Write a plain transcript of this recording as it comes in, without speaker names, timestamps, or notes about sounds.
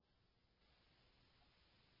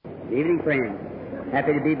Evening, friends.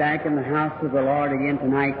 Happy to be back in the house of the Lord again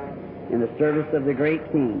tonight in the service of the great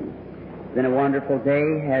King. It's been a wonderful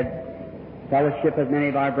day. Had fellowship with many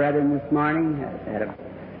of our brethren this morning.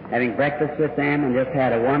 Having breakfast with them and just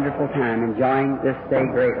had a wonderful time enjoying this day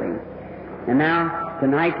greatly. And now,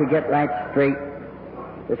 tonight, to get right straight,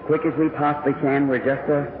 as quick as we possibly can, we're just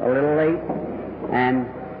a little late. And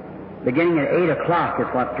beginning at 8 o'clock is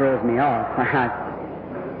what throws me off. I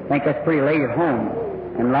think that's pretty late at home.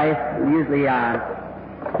 And usually I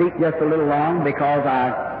speak just a little long because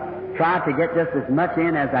I try to get just as much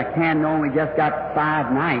in as I can, knowing we just got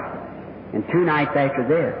 5 nights and 2 nights after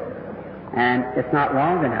this. And it's not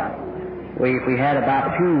long enough. We had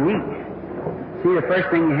about 2 weeks. See, the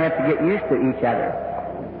first thing you have to get used to each other.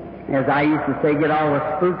 As I used to say, get all the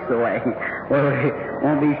spooks away. We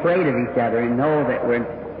won't be afraid of each other and know that we're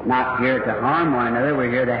not here to harm one another,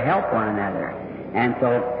 we're here to help one another. And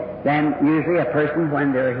so then usually a person,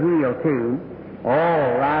 when they're healed too,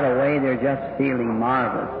 right away they're just feeling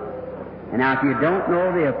marvelous. And now if you don't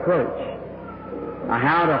know the approach of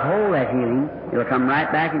how to hold that healing, it'll come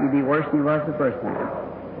right back and you'll be worse than you was the first time.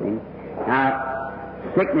 See?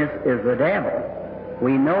 Now, sickness is the devil.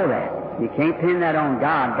 We know that. You can't pin that on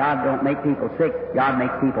God. God don't make people sick. God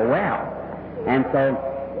makes people well. And so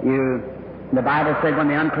the Bible says when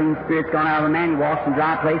the unclean spirit's gone out of a man, he walks in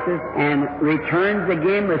dry places and returns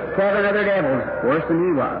again with 7 other devils, worse than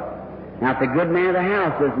he was. Now, if the good man of the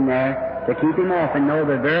house isn't there to keep him off and know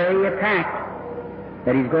the very attack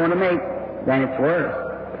that he's going to make, then it's worse.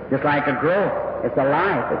 Just like a growth. It's a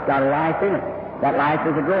life. It's got a life in it. That life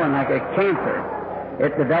is a growing, like a cancer.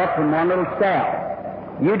 It develops from one little cell.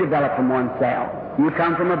 You develop from one cell. You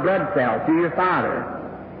come from a blood cell through your father.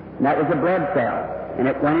 And that was a blood cell. And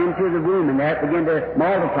it went into the womb, and there it began to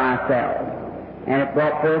multiply cells. And it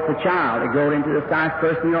brought forth a child. It grew into the size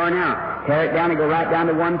person you are now. Tear it down and go right down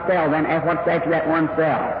to one cell. Then what's after that one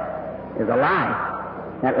cell is a life.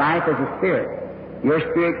 That life is a spirit. Your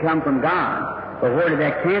spirit come from God. But where did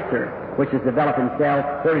that cancer, which is developing cells,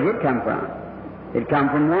 where did it come from? It come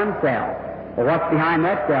from one cell. Well, what's behind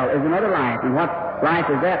that cell is another life. And what life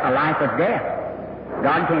is that? A life of death.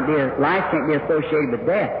 Life can't be associated with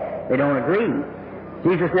death. They don't agree.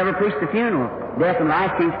 Jesus never preached the funeral. Death and life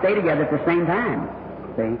can't stay together at the same time.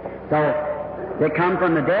 See? So, they come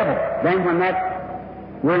from the devil. Then we're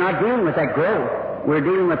not dealing with that growth. We're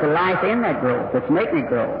dealing with the life in that growth that's making it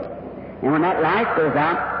grow. And when that life goes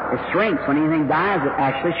out, it shrinks. When anything dies, it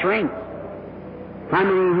actually shrinks. How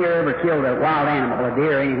many here ever killed a wild animal, a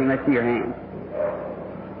deer or anything? Let's see your hands.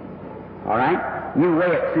 All right? You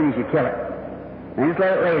weigh it as soon as you kill it. And just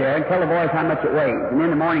let it lay there and tell the boys how much it weighs. And in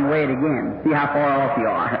the morning, weigh it again. See how far off you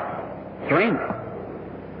are. Shrink.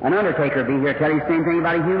 An undertaker will be here tell you the same thing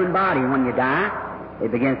about a human body. When you die,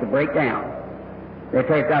 it begins to break down. If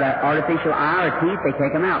they've got an artificial eye or teeth, they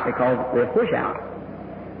take them out because they'll push out.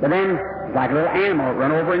 But then, it's like a little animal,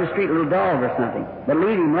 run over in the street, a little dog or something. But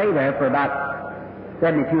leave him lay there for about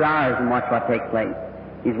 72 hours and watch what takes place.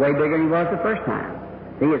 He's way bigger than he was the first time.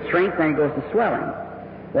 See, it shrinks, then it goes to swelling.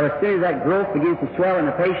 Well, as soon as that growth begins to swell in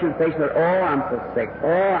the patient says, oh, I'm so sick.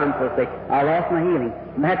 Oh, I'm so sick. I lost my healing.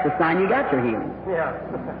 And that's the sign you got your healing. Yeah.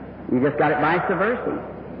 You just got it vice versa.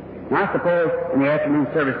 Now, I suppose in the afternoon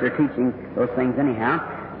service they're teaching those things anyhow.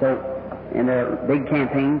 So, in the big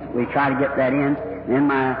campaigns, we try to get that in. In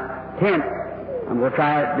my tent, I'm going to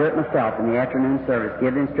try to do it myself in the afternoon service.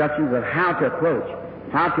 Give instructions of how to approach,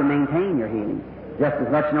 how to maintain your healing. Just as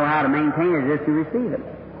much know how to maintain it as to receive it.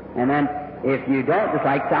 And then, if you don't, just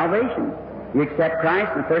like salvation, you accept Christ,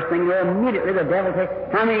 and the first thing you do, immediately the devil takes.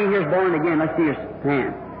 How many of you is born again? Let's see your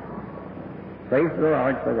hand. Praise the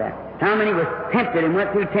Lord for that. How many was tempted and went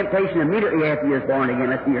through temptation immediately after you was born again?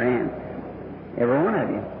 Let's see your hand. Every one of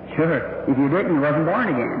you. Sure. If you didn't, you wasn't born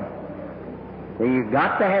again. So you've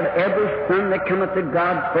got to have every son that cometh to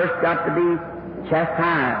God first got to be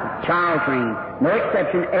chastised, child trained. No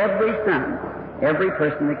exception, every son, every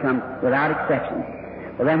person that comes without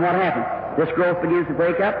exception. Well, then what happens? This growth begins to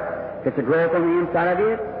break up. If it's a growth on the inside of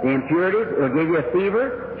you, the impurities, it will give you a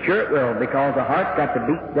fever. Sure it will, because the heart's got to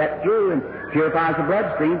beat that through and purifies the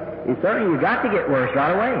bloodstream. And certainly you've got to get worse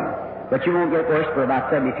right away. But you won't get worse for about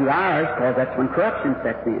 72 hours, because that's when corruption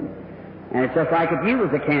sets in. And it's just like if you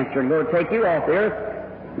was a cancer and Lord take you off the earth,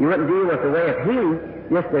 you wouldn't deal with the way of healing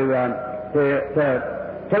just to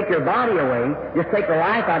take your body away, just take the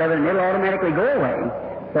life out of it and it'll automatically go away.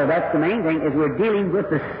 So that's the main thing, is we're dealing with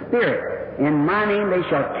the Spirit. In my name they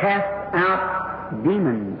shall cast out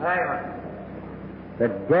demons. The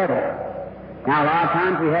devil. Now a lot of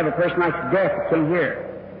times we have a person like deaf that can't hear.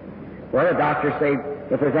 Well, the doctor said,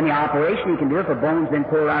 If there's any operation he can do, if a bone's been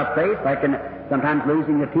pulled out of place, like sometimes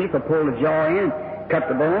losing the teeth will pull the jaw in, cut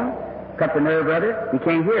the bone, cut the nerve rather, he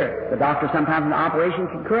can't hear it. The doctor sometimes in the operation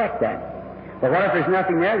can correct that. But what if there's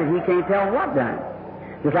nothing there that he can't tell what done?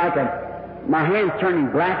 Just like my hand's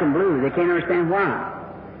turning black and blue. They can't understand why.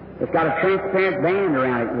 It's got a transparent band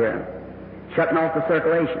around it here, shutting off the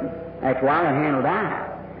circulation. That's why the hand will die.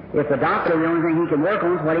 If the doctor, the only thing he can work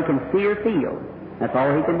on is what he can see or feel. That's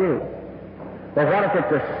all he can do. But what if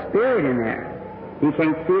it's a spirit in there? He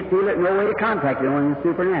can't see it, feel it, no way to contact it, only in the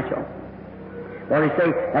supernatural. Well, they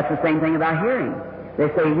say that's the same thing about hearing. They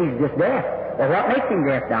say he's just deaf. Well, what makes him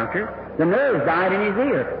deaf, doctor? The nerves died in his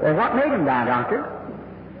ear. Well, what made him die, doctor?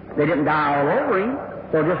 They didn't die all over him,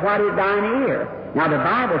 so just why did it die in the ear? Now, the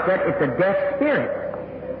Bible said it's a deaf spirit.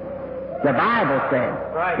 The Bible said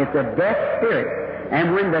it's a deaf spirit.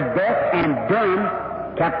 And when the deaf and dumb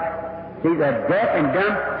the deaf and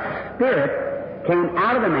dumb spirit came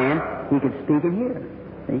out of the man, he could speak and hear.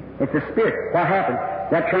 See? It's a spirit. What happened?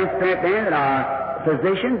 That transparent band that our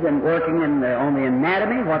physicians and working on the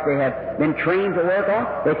anatomy, what they have been trained to work on,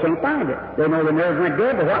 they can't find it. They know the nerves went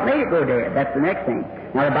dead, but what made it go dead? That's the next thing.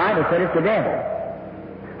 Now the Bible said it's the devil.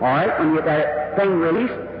 All right, when you get that thing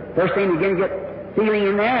released, first thing you're going to get feeling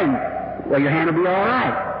in there, and well, your hand will be all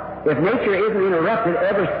right. If nature isn't interrupted,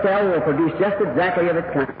 every cell will produce just exactly of its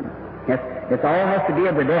kind. Yes, it all has to be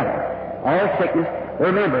of the devil. All sickness.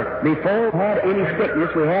 Remember, before we had any sickness,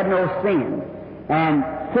 we had no sin. And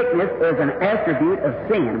sickness is an attribute of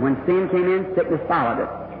sin. When sin came in, sickness followed it.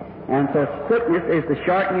 And so sickness is to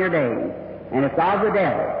shorten your days. And it's of the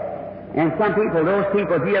devil. And some people, those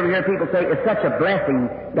people, if you ever hear people say, it's such a blessing,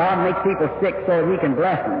 God makes people sick so that He can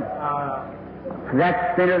bless them.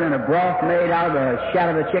 That's thinner than a broth made out of the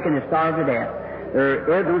shat of a chicken that starves to death.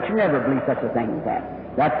 Don't you never believe such a thing as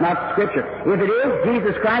that. That's not Scripture. If it is,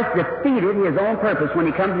 Jesus Christ defeated His own purpose when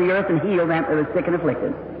He comes to the earth and healed them that was sick and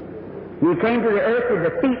afflicted. He came to the earth to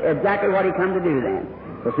defeat exactly what He come to do then.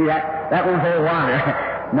 So see, that won't hold water.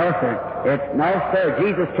 No, sir. No, sir.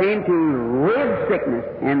 Jesus came to rid sickness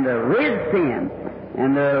and to rid sin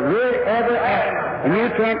and to rid every act. And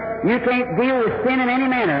you can't deal with sin in any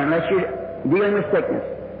manner unless you're dealing with sickness.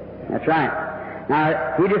 That's right.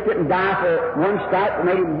 Now, He just didn't die for one stripe,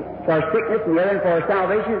 made Him for sickness and the other for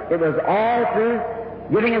salvation. It was all through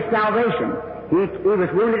giving us salvation. He was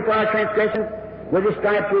wounded for our transgressions. With His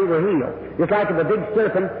stripes we were healed. Just like if a big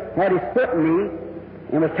serpent had his foot in me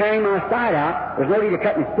and was tearing my side out, there's no need to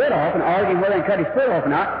cut his foot off and arguing whether to cut his foot off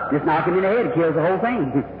or not. Just knock him in the head, it kills the whole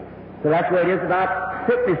thing. So that's what it is about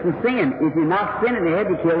sickness and sin. If you knock sin in the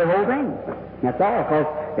head, you kill the whole thing. That's all, because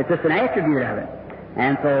it's just an attribute of it.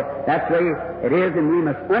 And so that's the way it is, and we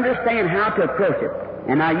must understand how to approach it.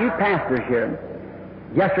 And now you pastors here,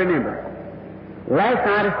 just remember, last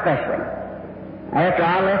night especially, after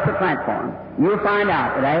I left the platform, you'll find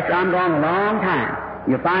out that after I'm gone a long time,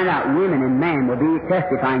 you'll find out women and men will be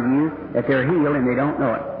testifying to you that they're healed and they don't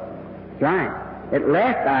know it. That's right. At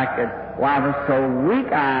last I was so weak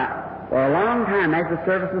for a long time as the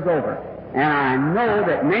service was over. And I know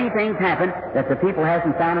that many things happen that the people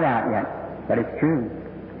hasn't found it out yet. But it's true.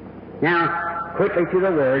 Now, quickly to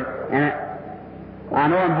the Word, and I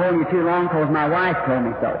know I'm holding you too long because my wife told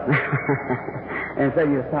me so. And so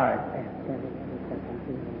you're sorry.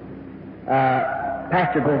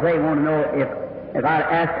 Pastor Bouvet wanted to know if I'd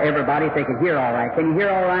ask everybody if they could hear all right. Can you hear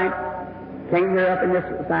all right? Can you hear up in this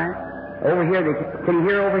side? Over here, can you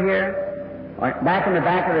hear over here? Or back in the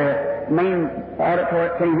back of the main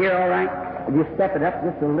auditorium, can you hear all right? Just step it up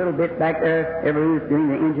just a little bit back there, everyone who's doing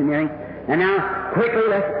the engineering. And now, quickly,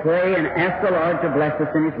 let's pray and ask the Lord to bless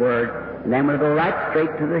us in His Word. And then we'll go right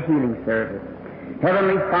straight to the healing service.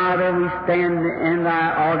 Heavenly Father, we stand in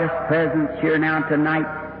Thy august presence here now tonight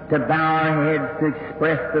to bow our heads to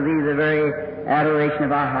express to Thee the very adoration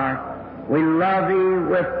of our heart. We love Thee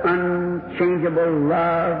with unchangeable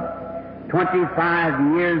love.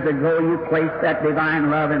 25 years ago you placed that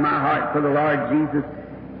divine love in my heart for the Lord Jesus,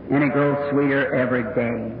 and it grows sweeter every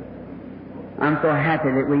day. I'm so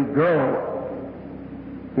happy that we grow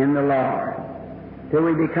in the Lord till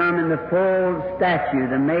we become in the full stature,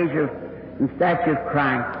 the measure and stature of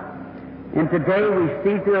Christ. And today we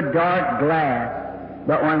see through a dark glass,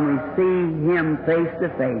 but when we see Him face to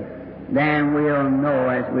face, then we'll know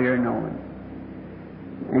as we are known.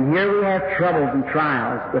 And here we have troubles and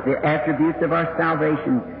trials with the attributes of our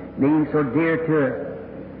salvation being so dear to us.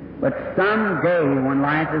 But someday when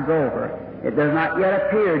life is over, it does not yet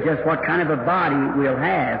appear just what kind of a body we'll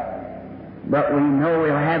have, but we know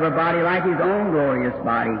we'll have a body like His own glorious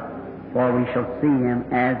body, for we shall see Him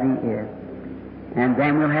as He is. And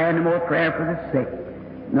then we'll have no more prayer for the sick,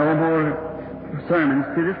 no more sermons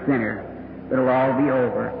to the sinner. It'll all be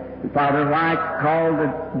over. And Father, why it's called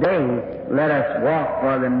the day, let us walk,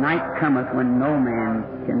 for the night cometh when no man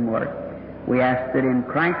can work. We ask that in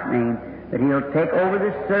Christ's name that He'll take over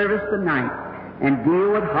this service tonight and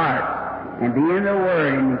deal with hearts and be in the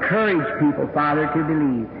Word and encourage people, Father, to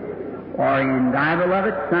believe. For in Thy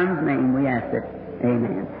beloved Son's name we ask it.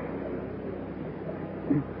 Amen.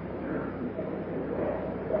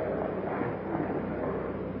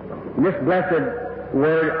 This blessed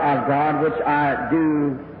Word of God, which I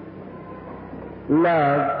do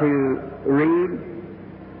love to read,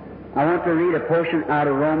 I want to read a portion out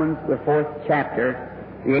of Romans, the 4th chapter,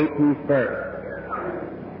 the 18th verse.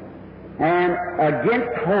 And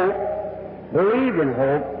against hope, believed in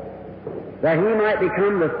hope, that He might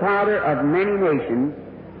become the Father of many nations,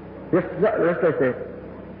 and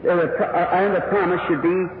the promise should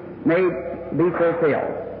be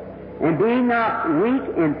fulfilled. And being not weak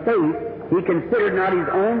in faith, he considered not his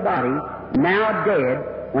own body, now dead,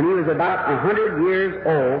 when he was about 100 years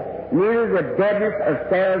old, neither the deadness of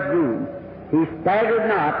Sarah's womb. He staggered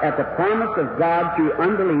not at the promise of God through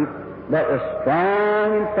unbelief, but was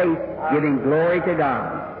strong in faith, giving glory to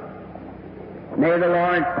God. May the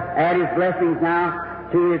Lord add His blessings now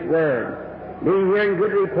to His Word. Being hearing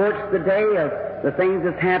good reports today of the things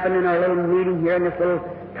that's happened in our little meeting here in this little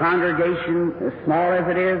congregation, as small as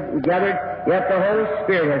it is, gathered, yet the Holy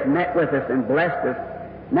Spirit has met with us and blessed us.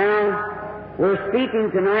 Now, we're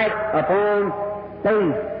speaking tonight upon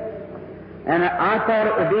faith. And I thought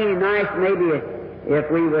it would be nice maybe if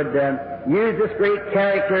we would use this great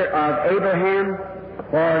character of Abraham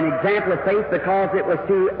for an example of faith, because it was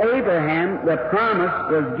to Abraham the promise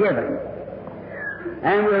was given.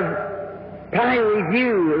 And we'll kind of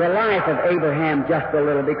review the life of Abraham just a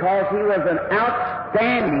little, because he was an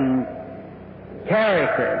outstanding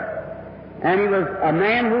character. And he was a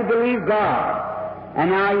man who believed God. And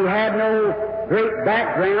now he had no great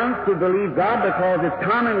background to believe God, because it's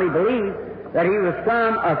commonly believed that he was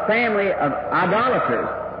from a family of idolaters.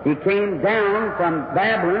 He came down from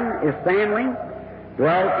Babylon, his family,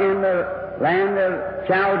 dwelt in the land of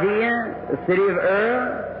Chaldea, the city of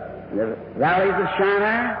Ur, the valleys of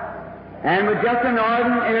Shinar, and was just an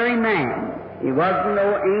ordinary man. He wasn't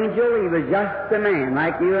no angel, he was just a man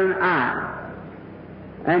like you and I.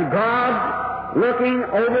 And God, looking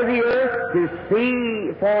over the earth to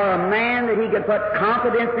see for a man that He could put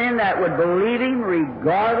confidence in that would believe Him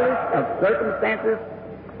regardless of circumstances,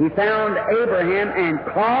 He found Abraham and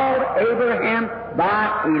called Abraham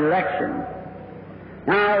by election.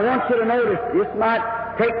 Now, I want you to notice, this might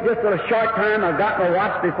take just a short time. I've got my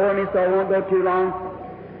watch before me, so I won't go too long.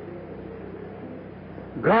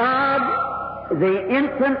 God, the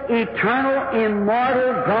infinite, eternal,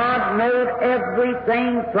 immortal God, knows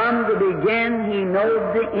everything from the beginning. He knows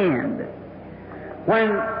the end. When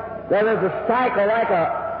there was a cycle like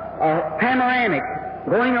a panoramic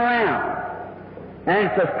going around, and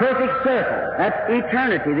it's a perfect circle. That's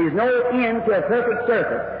eternity. There's no end to a perfect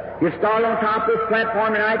circle. You start on top of this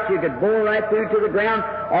platform tonight, you could bore right through to the ground,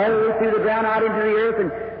 all the way through the ground, out into the earth,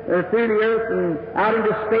 and through the earth and out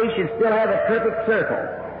into space. You'd still have a perfect circle.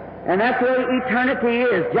 And that's the way eternity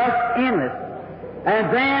is, just endless.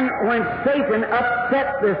 And then when Satan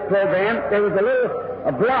upset this program, there was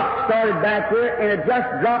a block started back here, and it just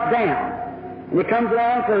dropped down. And it comes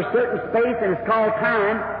along for a certain space, and it's called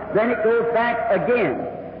time. Then it goes back again.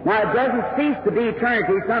 Now, it doesn't cease to be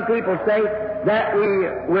eternity. Some people say that we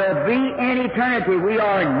will be in eternity. We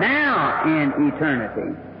are now in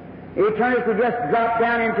eternity. Eternity just dropped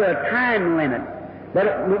down into a time limit, but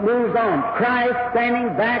it moves on. Christ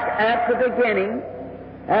standing back at the beginning,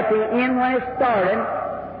 at the end when it started,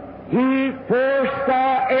 He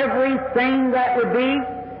foresaw everything that would be,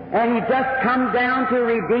 and He just come down to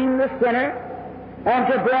redeem the sinner and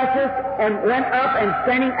to bless us, and went up and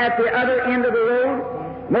standing at the other end of the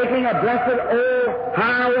road, making a blessed old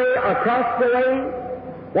highway across the way,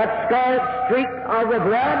 that scarlet streak of the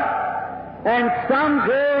blood. And some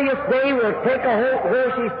glorious day will take a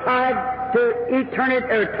horse He's tied to eternity,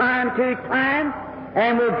 or time to time,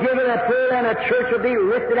 and will give it a pull, and a church will be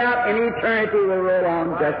lifted out, and eternity will roll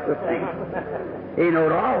on just the same. He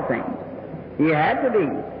knowed all things. He had to be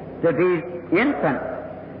infinite,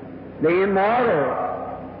 the immortal.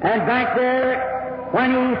 And back there, when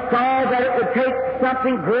He saw that it would take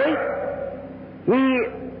something great, He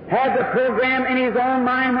had the program in His own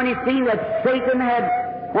mind when He seen that Satan had...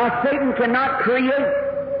 Now, Satan cannot create.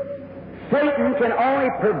 Satan can only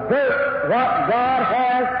pervert what God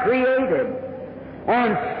has created.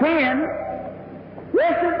 And sin,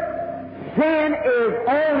 listen, sin is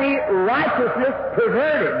only righteousness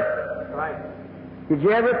perverted. Right. Did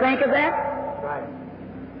you ever think of that?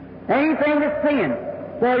 Anything that's sin.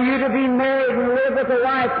 For you to be married and live with a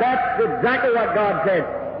wife, that's exactly what God said.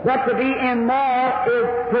 But to be immoral is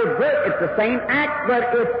pervert. It's the same act, but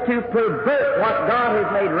it's to pervert what God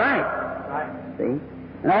has made right. See?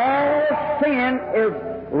 And all sin is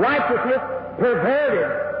righteousness perverted.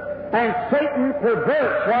 And Satan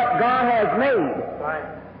perverts what God has made.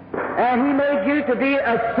 And he made you to be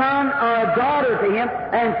a son or a daughter to him,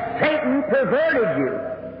 and Satan perverted you.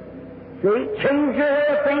 See? Change your way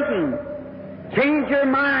of thinking. Change your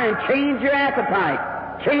mind. Change your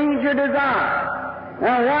appetite. Change your desire.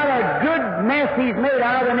 Now, what a good mess he's made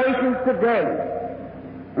out of the nations today.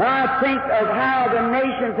 When I think of how the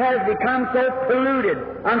nations have become so polluted,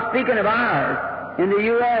 I'm speaking of ours, in the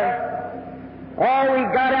U.S., all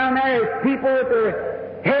we've got down there is people with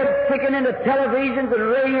their heads sticking into televisions and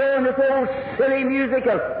radio and this old silly music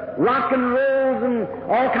of rock and rolls and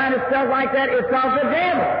all kind of stuff like that. It's of the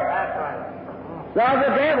devil. It's of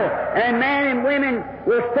the devil. And men and women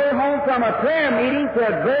will stay home from a prayer meeting to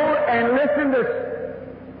go and listen to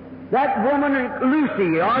that woman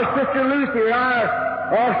Lucy, or Sister Lucy,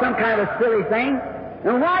 or some kind of a silly thing.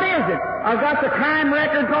 And what is it? I've got the crime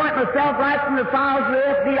record going myself right from the files of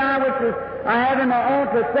the FBI, which is I have in my own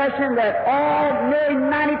possession, that all nearly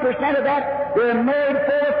 90% of that, they're married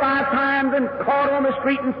 4 or 5 times and caught on the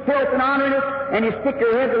street in filth and honoriness, and you stick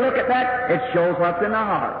your head to look at that, it shows what's in the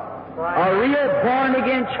heart. A real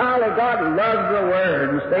born-again child of God loves the Word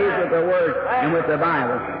and stays with the Word and with the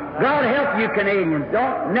Bible. God help you Canadians.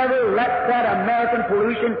 Don't never let that American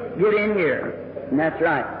pollution get in here. And that's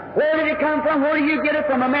right. Where did it come from? Where do you get it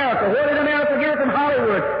from? America. Where did America get it from?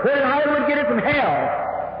 Hollywood. Where did Hollywood get it from?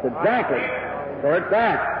 Hell. Exactly. So it's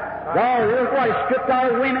that. God, look what He stripped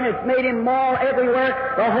all women. It's made immoral everywhere.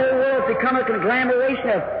 The whole world's become a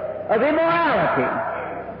conglomeration of immorality.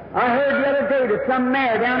 I heard the other day that some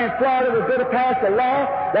mayor down in Florida was going to pass a law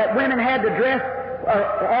that women had to dress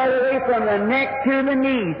all the way from the neck to the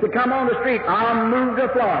knees to come on the street. I'll move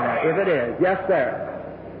to Florida if it is. Yes, sir.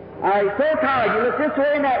 I'm so tired. You look this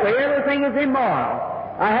way and that way. Everything is immoral.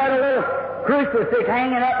 I had a little crucifix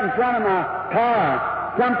hanging up in front of my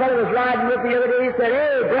car. Some fellow was riding with me the other day. He said,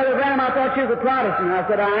 "Hey, Brother Branham, I thought you was a Protestant." I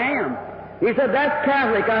said, "I am." He said, "That's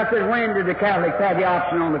Catholic." I said, "When did the Catholics have the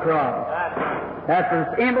option on the cross?" That's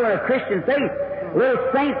the emblem of Christian faith. Little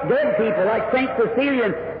saints, dead people like Saint Cecilia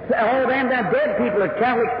and all them dead people that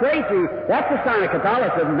Catholics pray to. That's a sign of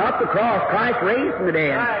Catholicism, not the cross. Christ raised from the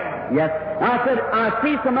dead. Yes. I said, I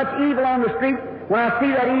see so much evil on the street. When I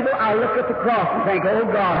see that evil, I look at the cross and think, "Oh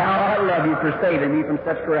God, how I love you for saving me from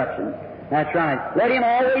such corruption." That's right. Let Him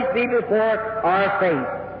always be before our faith.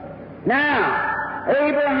 Now,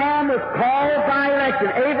 Abraham was called by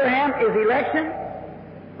election. Abraham is election.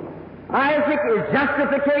 Isaac is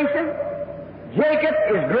justification. Jacob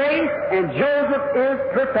is grace. And Joseph is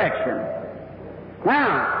perfection.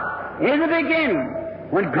 Now, in the beginning,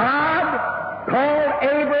 when God called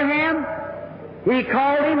Abraham, He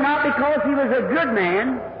called him not because he was a good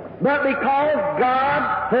man, but because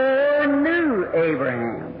God foreknew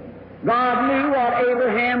Abraham. God knew what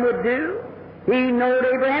Abraham would do. He knowed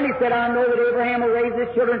Abraham. He said, "I know that Abraham will raise his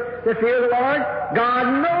children to fear the Lord." God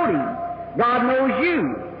knowed him. God knows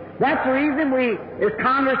you. That's the reason as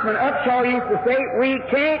Congressman Upshaw used to say, we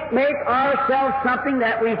can't make ourselves something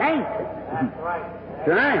that we hate. That's right. That's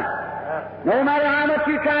right. No matter how much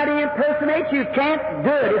you try to impersonate, you can't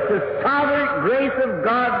do it. It's the sovereign grace of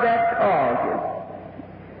God that calls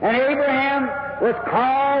you. And Abraham was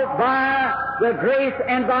called by the grace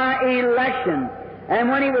and by election.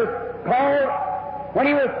 And when he was called, when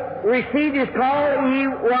he received his call, he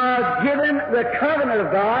was given the covenant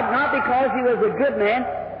of God, not because he was a good man,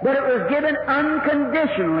 but it was given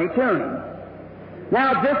unconditionally to him.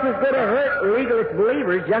 Now, this is going to hurt legalist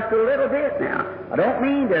believers just a little bit now. I don't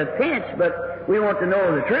mean to pinch, but we want to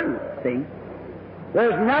know the truth, see?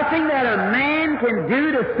 There's nothing that a man can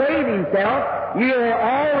do to save himself. You are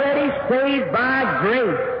already saved by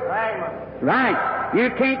grace. Right. You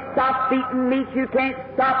can't stop eating meat. You can't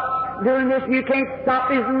stop doing this. You can't stop.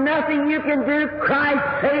 There's nothing you can do.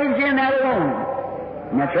 Christ saves you in that alone.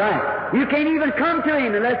 And that's right. You can't even come to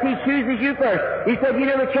Him unless He chooses you first. He said, "You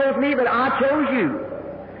never chose me, but I chose you.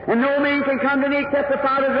 And no man can come to me except the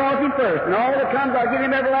Father draws him first. And all that comes, I'll give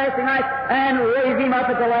him everlasting life and raise him up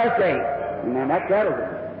at the last day." And that settles it.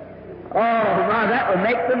 Oh, my, that would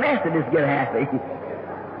make the Methodists get happy.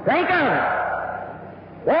 Think of it.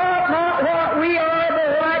 What we are, but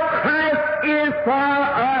what Christ is for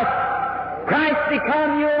us. Christ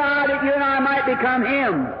become you and I, that you and I might become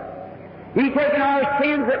Him. He's taken our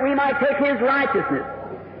sins that we might take His righteousness.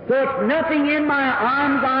 So it's nothing in my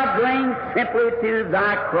arms I bring, simply to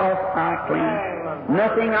thy cross I cling.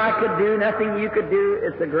 Nothing I could do, nothing you could do.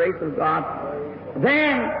 It's the grace of God.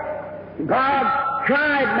 Then God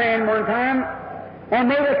tried man one time and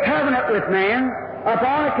made a covenant with man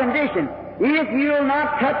upon a condition. If you'll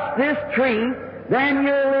not touch this tree, then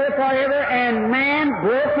you'll live forever. And man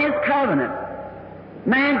broke his covenant.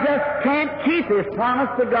 Man just can't keep his promise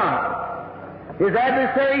to God. His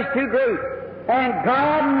adversary's too great. And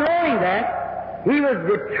God, knowing that, He was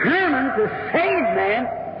determined to save man,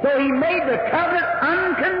 so He made the covenant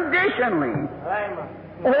unconditionally. Amen.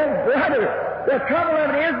 Oh, brother, the trouble of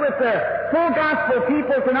it is with the full gospel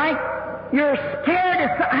people tonight, you're scared.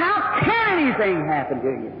 How can anything happen to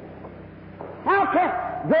you? How can?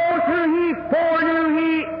 Those who He foreknew,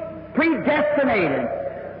 He predestinated.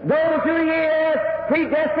 Those who He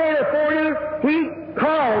predestinated or foreknew, He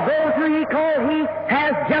called. Those who He called, He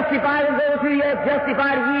has justified. And those who He has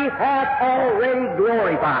justified, He has already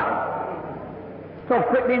glorified. So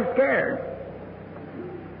quit being scared.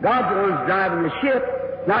 God's the one who's driving the ship,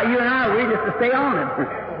 not you and I. We're just to stay on it.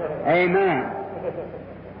 Amen.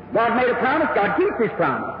 God made a promise, God keeps His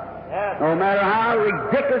promise. No matter how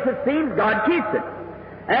ridiculous it seems, God keeps it.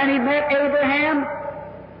 And He met Abraham,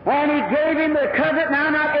 and He gave him the covenant. Now,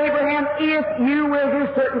 not Abraham, if you will do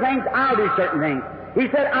certain things, I'll do certain things. He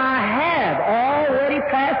said, I have already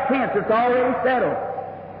past tense. It's already settled.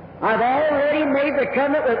 I've already made the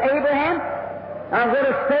covenant with Abraham. I'm going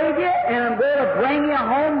to save you, and I'm going to bring you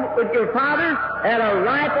home with your father at a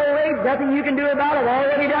ripe old age. Nothing you can do about it. I've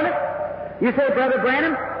already done it. You say, Brother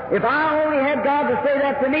Branham, if I only had God to say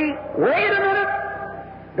that to me, wait a minute.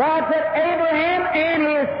 God said Abraham and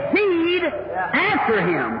his seed after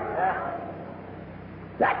him.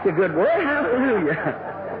 That's a good word. Hallelujah.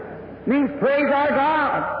 Means praise our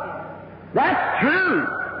God. That's true.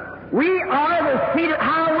 We are the seed of,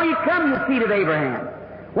 how we come the seed of Abraham.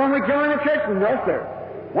 When we join the church, no sir.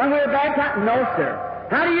 When we're baptized, no sir.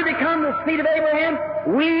 How do you become the seed of Abraham?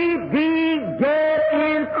 We be dead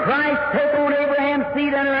in Christ, take on Abraham's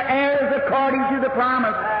seed and are heirs according to the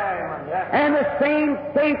promise. And the same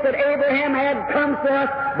faith that Abraham had comes to us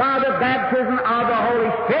by the baptism of the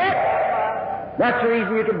Holy Spirit. That's the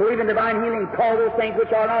reason you can believe in divine healing, call those things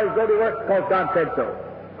which are not as though they were, because God said so.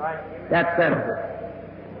 That settles it.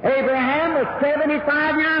 Abraham was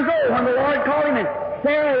 75 years old when the Lord called him, and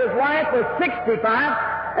Sarah, his wife, was 65,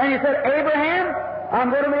 and He said, Abraham, I'm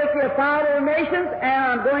going to make you a father of nations, and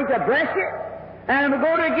I'm going to bless you, and I'm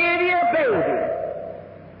going to give you a baby.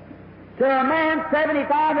 To a man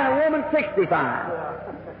 75 and a woman 65.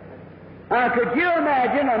 Could you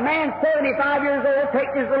imagine a man 75 years old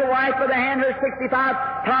taking his little wife by the hand, her 65,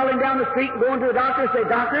 toddling down the street and going to the doctor and say,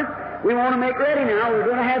 Doctor, we want to make ready now. We're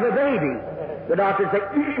going to have a baby. The doctor would say,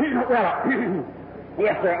 well,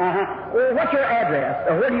 yes, sir, Well, what's your address?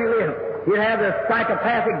 Or where do you live? You'd have the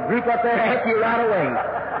psychopathic group up there after you right away.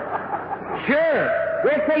 Sure.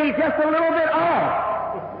 They'd say he's just a little bit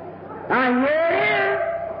off. Now, here it is.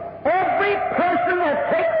 Every person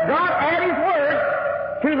that takes God at His word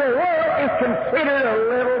to the world is considered a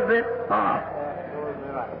little bit off.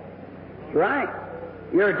 That's right.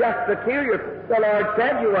 You're just peculiar. The Lord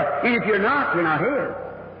said you are. And if you're not His.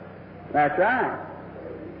 That's right.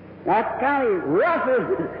 That's kind of rough,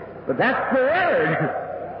 isn't it? But that's the word.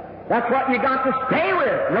 That's what you got to stay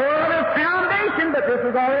with. No other foundation, but this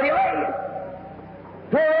is already laid.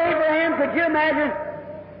 So Abraham, could you imagine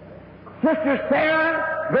Sister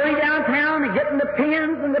Sarah going downtown and getting the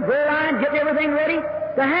pins and the burr line, getting everything ready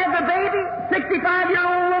to have the baby,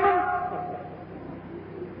 65-year-old woman?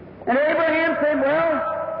 And Abraham said,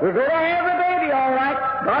 well, we're going to have a baby, all right.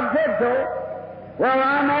 God said so. Well,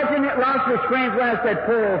 I imagine that Ross's friends when I said,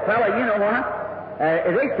 poor old fella, you know what?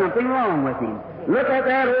 There's something wrong with him. Look at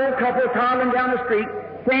that old couple toddling down the street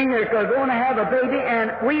saying they're going to have a baby,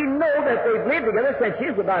 and we know that they've lived together since she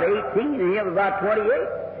was about 18 and he was about 28.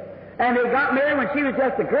 And they got married when she was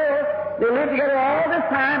just a girl. They lived together all this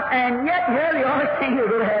time, and yet here they are saying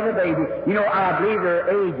they're going to have a baby. You know, I believe their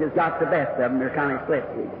age has got the best of them. They're kind of split.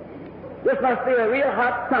 This must be a real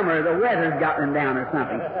hot summer. The weather's got them down or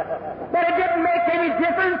something. But it didn't make any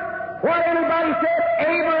difference what anybody said.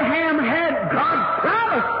 Abraham had God's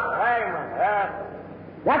promise.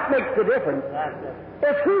 That makes the difference.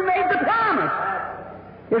 It's who made the promise.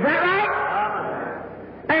 Is that right?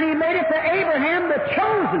 And He made it to Abraham, the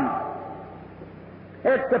chosen.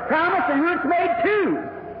 It's the promise and who it's made to.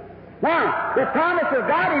 Now, the promise of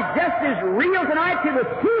God is just as real tonight to the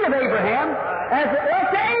seed of Abraham as it was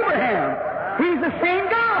to Abraham. He's the same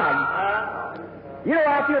God. You know,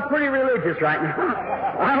 I feel pretty religious right now.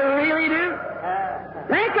 I really do.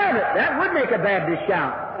 Think of it. That would make a Baptist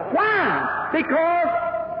shout. Why? Because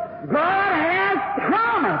God has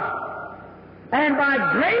promised. And by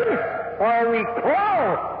grace are we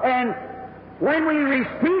called. And when we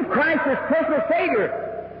receive Christ as personal Savior,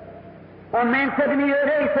 a man said to me the other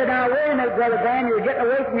day, he said, now wait a minute, Brother Dan, you're getting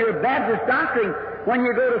away from your Baptist doctrine when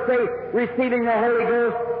you go to say receiving the Holy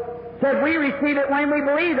Ghost. Said, we receive it when we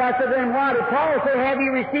believe. I said, then why did Paul say, have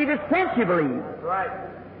you received it since you believe? Right.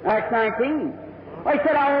 Acts 19. I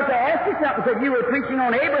said, I want to ask you something. I said, you were preaching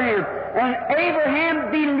on Abraham, and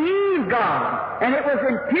Abraham believed God, and it was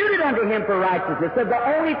imputed unto him for righteousness. Said, the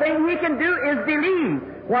only thing he can do is believe.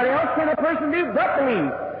 What else can a person do but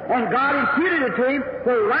believe? And God imputed it to him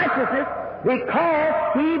for righteousness because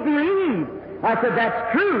he believed. I said,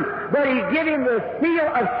 that's true, but he gave him the seal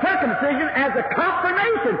of circumcision as a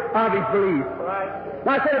confirmation of his belief. Right.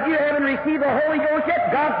 I said, if you haven't received the Holy Ghost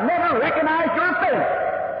yet, God's never recognized your faith.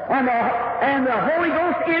 And the Holy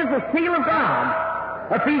Ghost is the seal of God.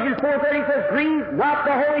 Ephesians 4:30 says, grieve not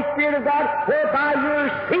the Holy Spirit of God, whereby you're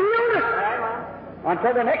sealed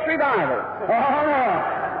until the next revival.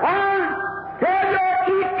 Until your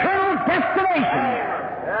eternal destination.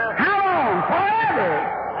 How long? Forever.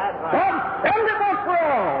 God send it once for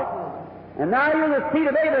all. And now you're the seed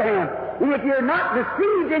of Abraham. And if you're not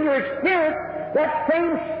deceived in your experience, that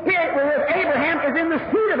same spirit with Abraham is in the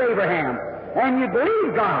seed of Abraham. And you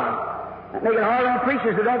believe God. That makes it hard on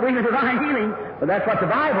preachers who don't believe in divine healing, but that's what the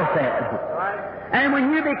Bible says. Right. And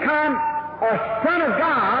when you become a son of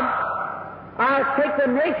God, I take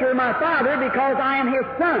the nature of my father because I am his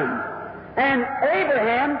son. And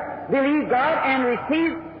Abraham believed God and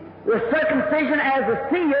received the circumcision as a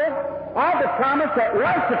seal of the promise that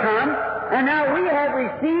was to come, and now we have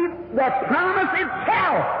received the promise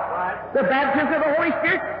itself, the baptism of the Holy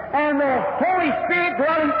Spirit, and the Holy Spirit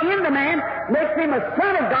dwelling in the man makes him a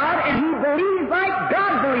son of God, and he believes like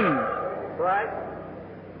God believes. Right.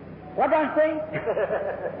 What did I say?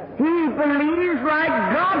 He believes like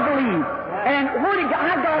God believes. And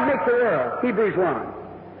how God makes the world? Hebrews 1.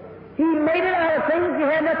 He made it out of things he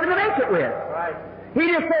had nothing to make it with. Right. He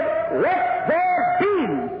just said, let there be.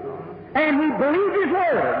 And he believed his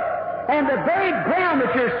word. And the very ground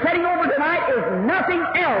that you're sitting over tonight is nothing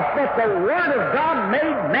else but the Word of God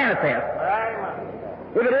made manifest. Right.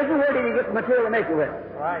 If it isn't, where did he get the material to make it with?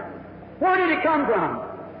 Right. Where did it come from?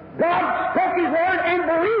 God spoke His Word and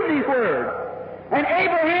believed His Word. And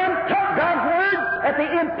Abraham took God's Word at the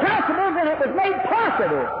impossibles and it was made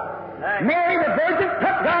possible. Right. Mary the Virgin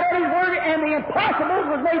took God at His Word and the impossible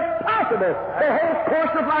was made possible. The whole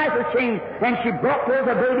course of life was changed. And she brought forth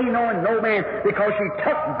a baby knowing no man because she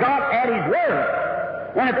took God at His Word.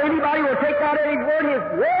 And if anybody will take God at His Word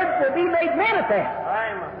will be made manifest.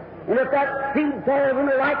 Right. And if that seed falls in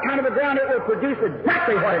the right kind of a ground, it will produce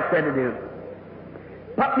exactly what it said to do.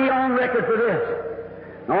 Put me on record for this.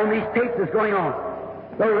 On these tapes that's going on.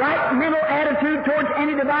 The right mental attitude towards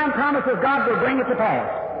any divine promise of God will bring it to pass.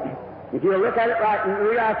 If you look at it right and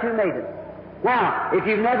realize who made it. Now, if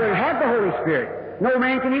you've never had the Holy Spirit, no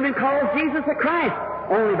man can even call Jesus a Christ,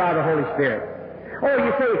 only by the Holy Spirit. Oh,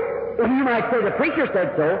 you say, you might say the preacher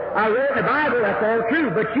said so. I read in the Bible, that's all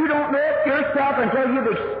true, but you don't know it yourself until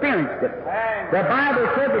you've experienced it. The Bible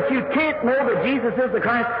said that you can't know that Jesus is the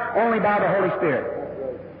Christ only by the Holy Spirit.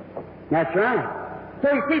 That's right.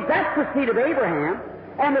 So you see, that's the seed of Abraham,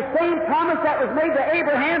 and the same promise that was made to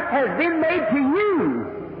Abraham has been made to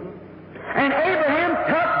you. And Abraham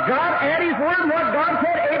took God at His word, and what God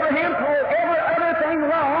said, Abraham called every other thing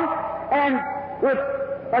wrong, and was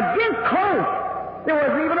against hope. There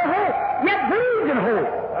wasn't even a hope, yet believed in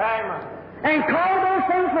hope. And called those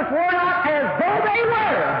things which were not as though they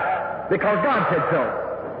were, because God said so.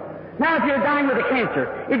 Now if you're dying with a cancer,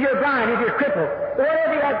 if you're blind, if you're crippled,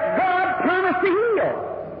 whatever you have, God promised to heal.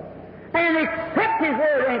 And accept His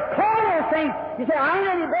word and call those things. You say, I ain't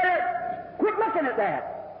any better. Quit looking at that.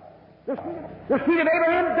 The seed of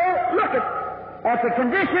Abraham don't look at the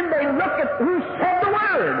condition, they look at who said the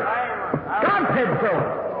word. God said so.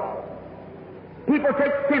 People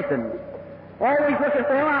take symptoms. Always look at,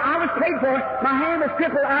 well, I was prayed for, my hand was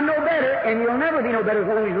crippled, I know better, and you'll never be no better as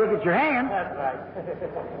long as you look at your hand. That's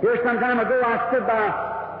right. Here some time ago I stood by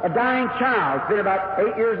a dying child. It's been about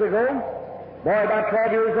 8 years ago. Boy about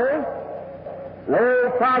 12 years old. The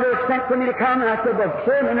old father sent for me to come, and I said, well,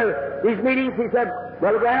 sir, in these meetings, he said,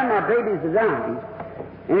 Brother Branham, my baby's dying.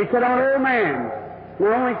 And he said, an old man, my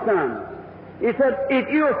only son. He said, if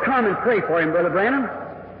you'll come and pray for him, Brother Branham.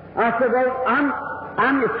 I said, well,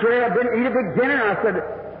 I'm just here. I've been eat a big dinner. I said,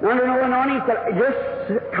 under no anointing. He said,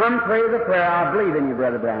 just come pray the prayer. I believe in you,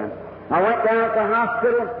 Brother Branham. I went down to the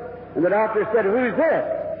hospital, and the doctor said, who's this?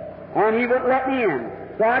 And he wouldn't let me in.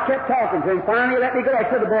 So I kept talking to him. Finally, he let me go. I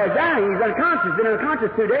said, the boy's dying. He's unconscious. Been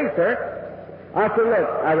unconscious 2 days, sir. I said, look,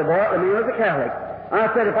 the man was a Catholic. I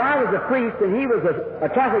said, if I was a priest and he was a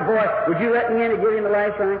Catholic boy, would you let me in to give him the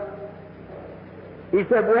last rite? He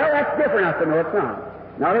said, well, that's different. I said, no, it's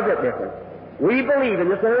not. Not a bit different. We believe,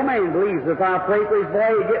 and this old man believes, if I pray for his boy,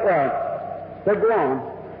 he'll get well. I said, go on.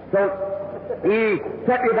 So he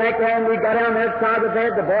set me back there, and we got down there beside the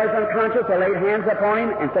bed. The boy's unconscious. I laid hands upon him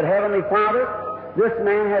and said, Heavenly Father, this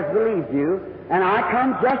man has believed you, and I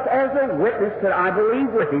come just as a witness that I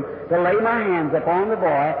believe with him to lay my hands upon the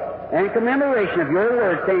boy in commemoration of your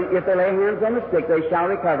word, saying, if they lay hands on the sick, they shall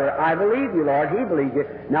recover. I believe you, Lord. He believes you.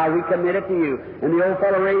 Now we commit it to you. And the old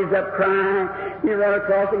fellow raised up crying. He ran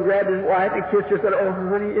across and grabbed his wife and kissed her and said, oh,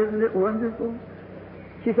 honey, isn't it wonderful?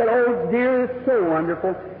 She said, oh, dear, it's so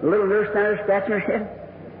wonderful. The little nurse down there scratching her head.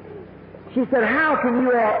 She said, how can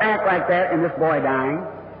you all act like that and this boy dying?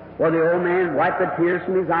 Well, the old man wiped the tears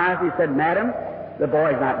from his eyes. He said, Madam, the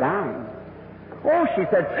boy's not dying. Oh, she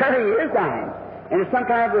said, sir, he is dying. And it's some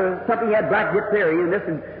kind of something he had black diphtheria, and that's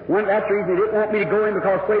the reason he didn't want me to go in,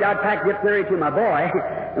 because afraid I'd pack diphtheria to my boy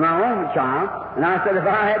and my own child. And I said, if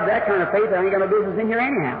I had that kind of faith, I ain't got no business in here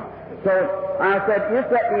anyhow. So I said,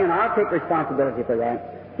 just let me in. I'll take responsibility for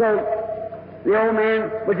that. So the old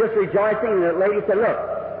man was just rejoicing, and the lady said, look,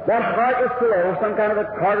 that heart is below, some kind of a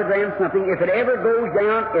cardiogram, something. If it ever goes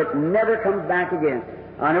down, it never comes back again.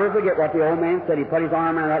 I'll never forget what the old man said. He put his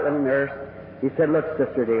arm around that little nurse. He said, look,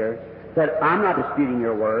 sister dear, said, I'm not disputing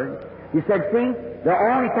your word. He said, see, the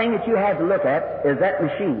only thing that you have to look at is that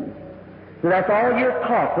machine. So that's all you're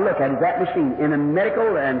taught to look at, is that machine. In the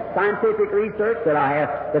medical and scientific research that I have,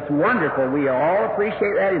 that's wonderful. We all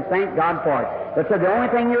appreciate that and thank God for it. But so the only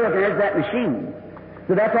thing you're looking at is that machine.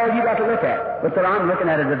 So that's all you got to look at. But so I'm looking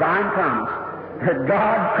at a divine promise. That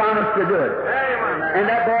God promised to do it. And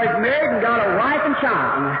that boy's married and got a wife and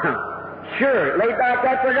child. Sure, laid back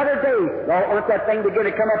that for another day. Lord wants that thing to get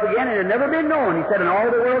it come up again, and it had never been known. He said in all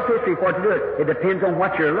the world's history for it to do it. It depends on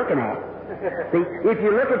what you're looking at. See, if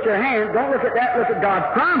you look at your hand, don't look at that, look at God's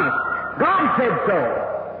promise. God said so.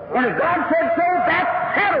 And if God said so, that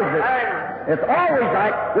settles it. It's always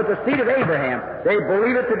like with the seed of Abraham. They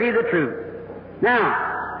believe it to be the truth. Now,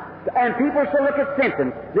 and people still look at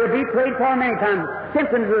symptoms. They'll be prayed for many times.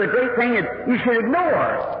 Symptoms are the great thing that you should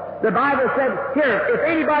ignore. The Bible said, here, if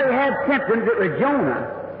anybody had symptoms, it was Jonah.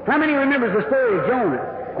 How many remembers the story of Jonah?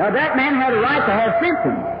 Now, that man had a right to have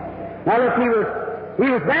symptoms. Now, look, he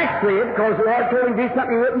was backslid because the Lord told him to do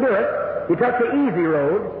something, he wouldn't do it. He took the easy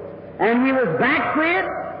road, and he was backslid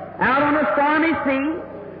out on a stormy sea,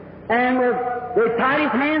 and they tied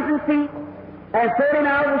his hands and feet and threw him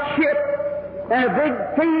out of the ship, and a big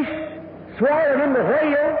fish swallowed him, the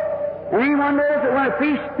whale. And anyone knows that when a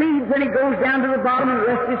fish feeds, then he goes down to the bottom and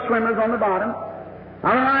rests his swimmers on the bottom.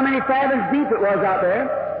 I don't know how many fathoms deep it was out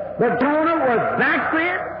there, but Jonah was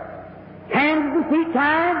backslid, hands and feet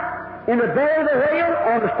tied, in the belly of the whale,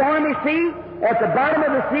 on the stormy sea, at the bottom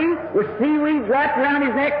of the sea, with seaweeds wrapped around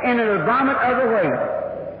his neck, and in the vomit of the whale.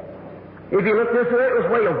 If you look this way, it was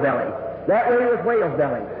whale's belly. That way was whale's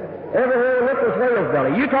belly. Everywhere you look was whale's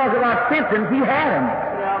belly. You talk about symptoms, he had them.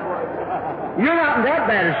 You're not in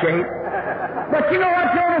that bad a shape. But you know what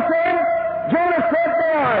Jonah said? Jonah said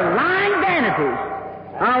they are lying vanities.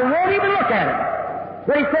 I won't even look at them.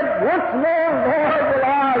 But he said, once more, Lord, will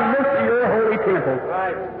I look to your holy temple.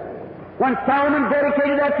 Right. When Solomon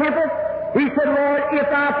dedicated that temple, he said, Lord, if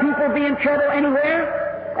our people be in trouble anywhere,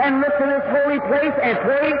 and look to this holy place and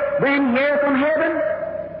pray, then hear from heaven.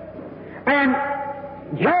 And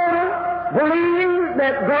Jonah, believing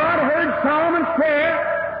that God heard Solomon's prayer,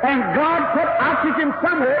 and God put oxygen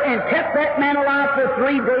somewhere and kept that man alive for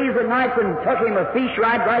 3 days and nights and took him a fish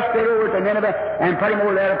ride right straight over to Nineveh and put him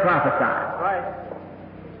over there to prophesy. Right.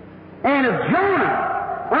 And if Jonah,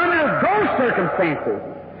 under those circumstances,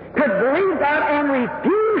 could believe God and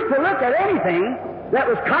refuse to look at anything that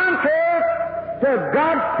was contrary to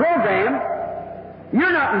God's program,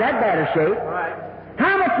 you're not in that bad a shape. Right.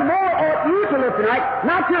 How much more ought you to look tonight,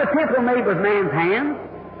 not to a temple made with man's hands,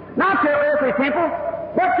 not to an earthly temple,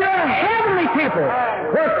 but to a heavenly temple,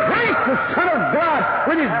 where Christ, the Son of God,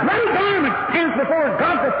 with His bloody garments, stands before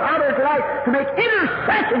God the Father tonight to make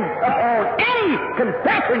intercession upon any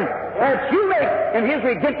confession that you make, and His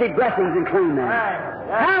redemptive blessings and claim them.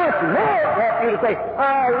 How much more ought you to say,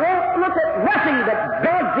 I won't look at nothing but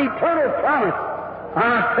God's eternal promise.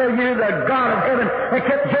 I tell you, the God of heaven that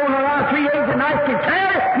kept Jonah alive 3 days and nights can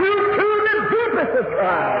carry you to the deepest of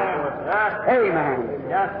trials. Amen.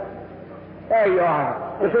 There you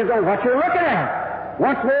are. This is on what you're looking at.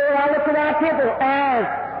 Once more, I looked at our temple, and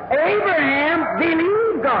Abraham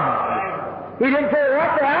believed God. He didn't care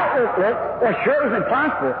what the outlook was. Well, sure, it was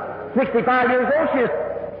impossible. 65 years old,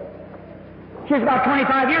 she's about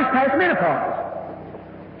 25 years past menopause.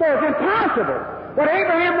 So it's impossible. But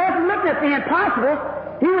Abraham wasn't looking at the impossible.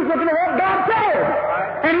 He was looking at what God said.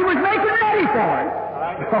 And he was making ready for it.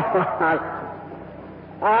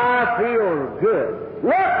 I feel good.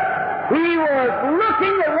 Look, he was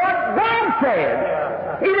looking at what God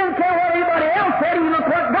said. He didn't care what anybody else said. He looked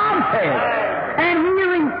what God said. And he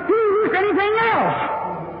refused anything else.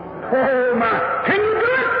 Oh, my. Can you do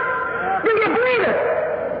it? Do you believe it?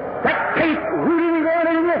 That faith rooted and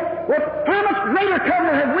growing in this. Well, how much greater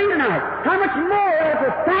covenant have we tonight? How much more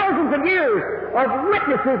after thousands of years of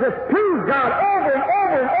witnesses have proved God over and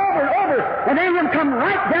over and over and over, and then Him come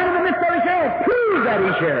right down in the midst of His head, prove that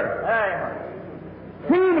He's here.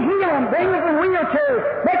 See Him heal Him, bring Him from wheelchairs,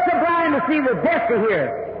 make the blind to see, the deaf to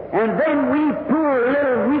hear. And then we poor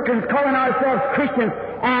little weaklings calling ourselves Christians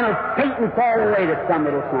and of Satan fall away to some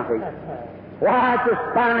little something. Why, it's as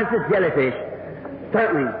spineless as jellyfish.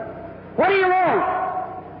 Certainly. What do you want?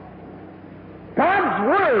 God's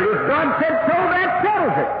Word. If God said so, that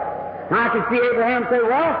settles it. I can see Abraham say,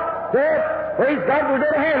 well, sir, praise God, we're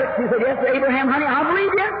going to have it. She said, yes, Abraham, honey, I'll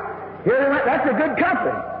believe you. Here we went. That's a good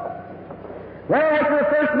couple. Well, after the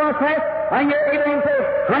first month passed, I hear Abraham say,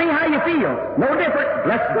 honey, how you feel? No different.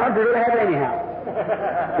 Bless God, we're going to have it anyhow.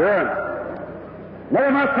 Sure.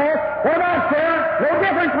 Another month passed. What about, Sarah? No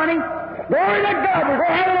difference, honey. Glory to God, we're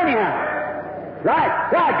going to have it anyhow. Right,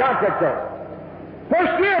 God said so.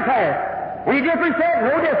 First year passed, and he different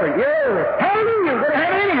said, no different. You're over. Hallelujah, we're going to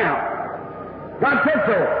have it anyhow. God said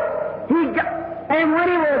so. And when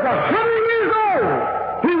he was 100 years old,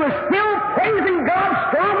 he was still praising God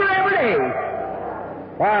stronger every day.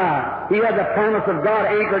 Why? He had the promise of God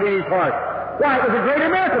anchored in his heart. Why, it was a greater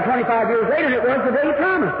miracle 25 years later than it was the day he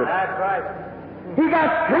promised it. That's right. He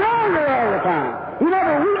got stronger all the time. He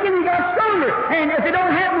never weakened, he got stronger. And if it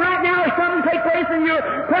don't happen right now, or something take place and you're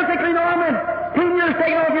perfectly normal, 10 years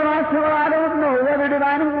taken off your life, so I don't know whether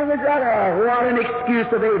divine or whether God. Oh, what an excuse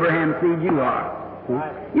of Abraham seed you are.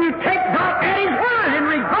 You take God at His word, and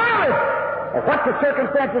regardless of what the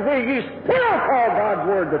circumstances is, you still call God's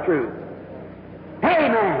word the truth.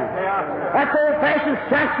 Amen. That's old-fashioned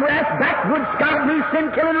sassafras, backwoods, Scott, new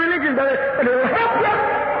sin-killing religion, but it'll help you.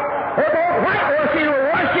 It won't whitewash you, it'll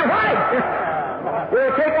wash you white.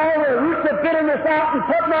 It'll take all the roots of bitterness out and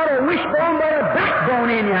put not a wishbone but a backbone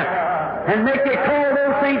in you, and make you call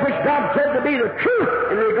those things which God said to be the truth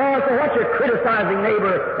in regards to what your criticizing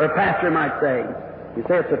neighbor or pastor might say. You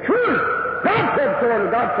say it's the truth. God said so, and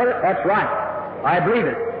God said it. That's right. I believe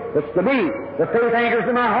it. It's to me. The faith anchors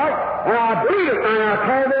in my heart, and I believe it, and I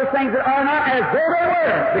call those things that are not as though they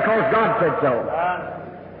were, because God said so.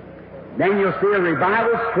 Then you'll see a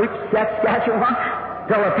revival sweep Saskatchewan,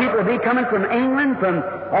 till the people will be coming from England, from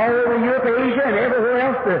all over Europe, Asia, and everywhere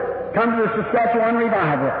else to come to the Saskatchewan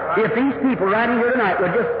revival. If these people right here tonight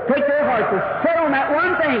would just take their hearts to settle on that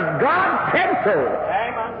one thing, God said so.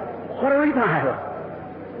 What a revival.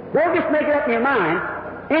 Don't just make it up in your mind.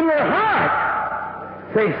 In your heart,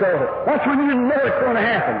 say so. That's when you know it's going to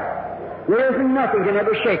happen. There isn't nothing can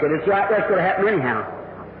ever shake it. It's right, that's going to happen anyhow.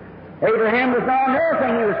 Abraham was not another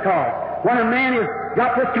thing he was called. When a man has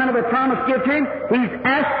got this kind of a promise given to him, he's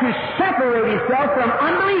asked to separate himself from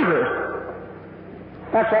unbelievers.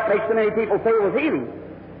 That's what makes so many people say it was healing.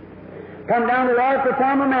 Come down to the Lord,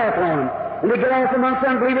 perform a miracle on him. And they get off amongst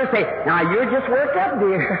unbelievers and say, now you're just worked up,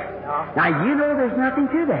 dear. Now you know there's nothing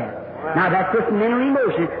to that. Now that's just mental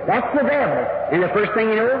emotion. That's the devil. And the first thing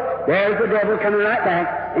you know, there's the devil coming right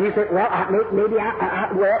back. And you say, well,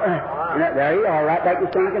 there you are, right back to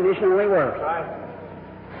the same condition only worse.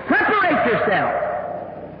 Separate yourself.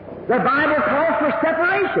 The Bible calls for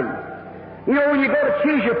separation. You know, when you go to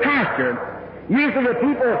choose your pastor, usually the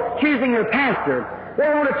people choosing your pastor, they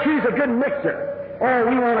want to choose a good mixer. Oh,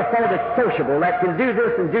 we want a fellow that's sociable, that can do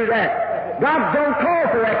this and do that. God don't call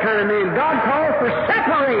for that kind of man. God calls for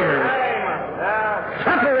separators.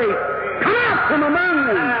 Separate. Come out from among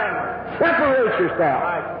them. Separate yourself.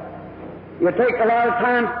 You take a lot of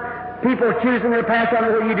times, people choosing their pastor, I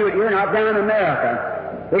don't know where you do it, you're not down in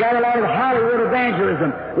America. They got a lot of Hollywood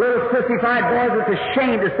evangelism. Little sissified boys that's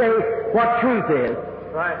ashamed to say what truth is.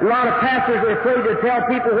 A lot of pastors are afraid to tell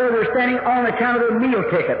people where they're standing on account of their meal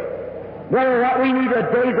ticket. Brother, what we need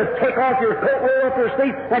today is to take off your coat, roll up your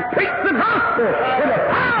sleeves, and preach the gospel with the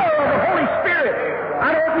power of the Holy Spirit.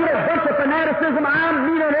 I don't need a bunch of fanaticism. I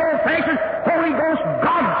need an old-fashioned Holy Ghost,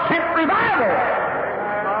 God-sent revival.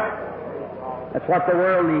 That's what the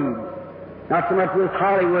world needs. Not so much this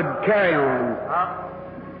Hollywood carry-on.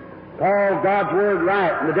 Call God's Word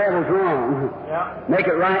right and the devil's wrong. Make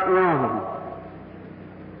it right and wrong.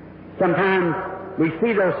 Sometimes we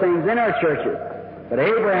see those things in our churches. But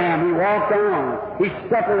Abraham, he walked on. He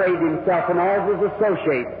separated himself from all his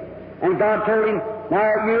associates. And God told him,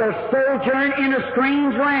 now you are sojourn in a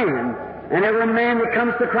strange land. And every man that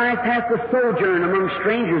comes to Christ has to sojourn among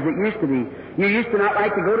strangers it used to be. You used to not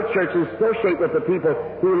like to go to church and associate with the people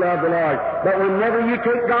who love the Lord. But whenever you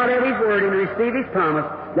take God at His word and receive His promise,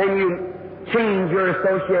 then you change your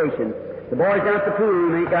association. The boys down at the pool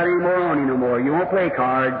room ain't got any more on you no more. You won't play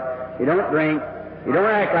cards. You don't drink. You don't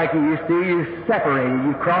act like you used to. You separated.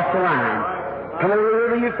 You crossed the line. Come over the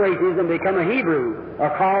river Euphrates and become a Hebrew or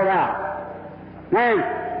called out.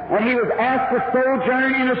 And he was asked to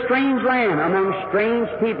sojourn in a strange land among strange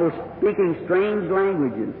people speaking strange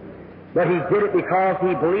languages. But he did it because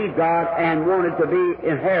he believed God and wanted to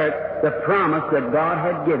inherit the promise that God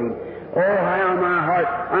had given. Oh, how my heart,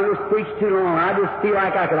 I'm just preached too long. I just feel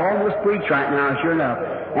like I could almost preach right now, sure enough.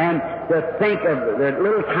 And to think of the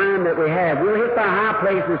little time that we have. We'll hit the high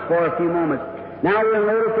places for a few moments. Now we'll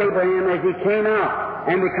notice Abraham as he came out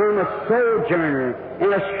and became a sojourner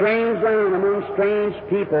in a strange land among strange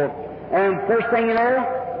people. And first thing you know,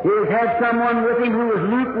 he had someone with him who was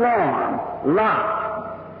lukewarm, Lot.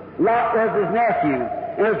 Lot was his nephew,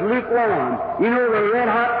 and was lukewarm. You know, the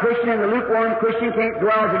red-hot Christian and the lukewarm Christian can't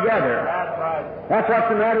dwell together. That's right. That's what's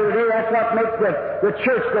the matter today. That's what makes the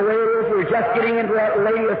church the way it is. We're just getting into that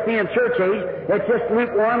Laodicean church age. It's just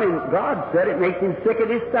lukewarm, and God said it makes him sick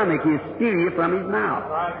at his stomach. He'll spew you from his mouth.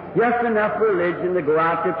 Right. Just enough religion to go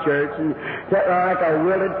out to church and sit like a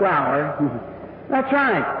wilted flower. That's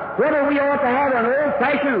right. Whether we ought to have an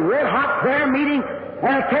old-fashioned red-hot prayer meeting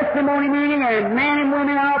and a testimony meeting and men and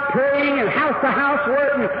women out praying and house-to-house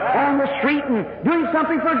working on the street and doing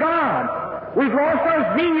something for God. We've lost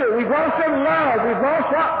our zeal. We've lost our love. We've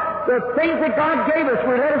lost the things that God gave us.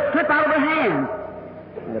 We let it slip out of our hands.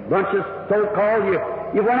 And a bunch of so-called,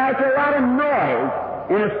 you went out to a lot of noise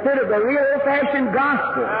instead of the real old-fashioned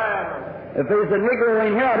gospel. If there's a Negro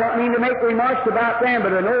in here, I don't mean to make remarks about them,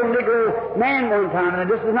 but an old Negro man one time, and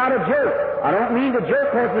this is not a joke. I don't mean to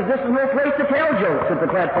joke because this is no place to tell jokes at the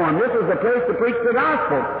platform. This is the place to preach the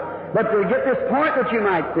gospel. But to get this point that you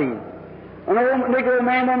might see, an old Negro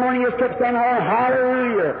man one morning just kept saying, oh,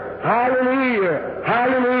 hallelujah, hallelujah,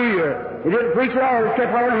 hallelujah. He didn't preach at all, he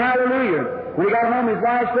kept hollering hallelujah. When he got home, his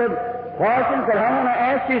wife said, Parson said, I want to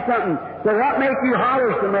ask you something. So what makes you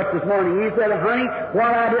holler so much this morning? He said, honey,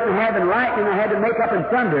 what I didn't have in lightning, I had to make up in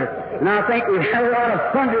thunder. And I think we've had a lot of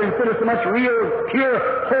thunder instead of so much real, pure,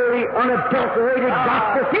 holy, unadulterated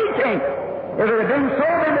gospel teaching. If it had been so,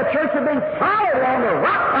 then the church had been solid on the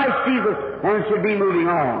rock Christ Jesus and should be moving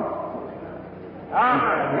on.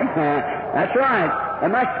 That's right.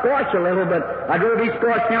 It might scorch a little, but I'd rather be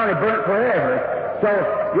scorched now than burnt forever. So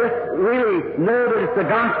just really know that it's the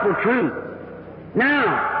gospel truth.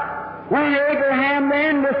 Now, when Abraham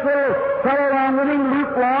then, this little fellow along with him,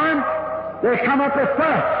 lukewarm, there's come up a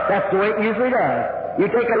fuss. That's the way it usually does. You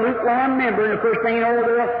take a lukewarm member, and the first thing you know,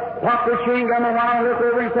 they'll pop their chewing gum a while and look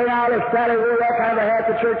over and say, now, if Sally wore that kind of a hat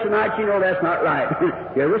to church tonight, you know that's not right.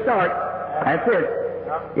 Here we start. That's it.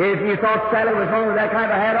 If you thought Sally was wrong with that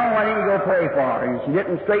kind of a hat on, why didn't you go pray for her? And she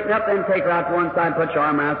didn't straighten up, then take her out to one side, put your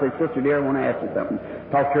arm around, and say, Sister dear, I want to ask you something.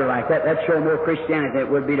 Talk to her like that. That'd show more Christianity.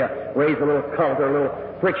 It would be to raise a little cult or a little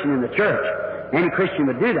friction in the church. Any Christian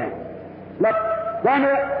would do that. Look, then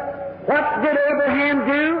what did Abraham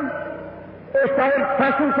do? They started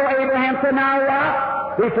fussing, so Abraham said, now,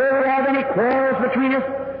 Lot, before we have any quarrels between us,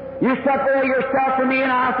 you separate yourself from me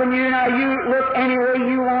and I from you. Now you look any way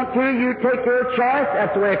you want to. You take your choice.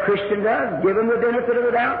 That's the way a Christian does. Give him the benefit of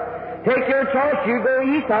the doubt. Take your choice. You go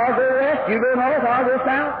east, I'll go west. You go north, I'll go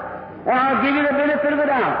south. And I'll give you the benefit of the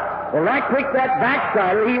doubt. Well, right quick, that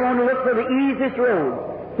backslider, he wanted to look for the easiest road.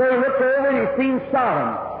 So he looked over and he seen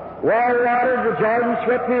Sodom. Water, the Jordan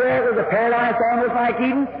swept through there. It was a paradise almost like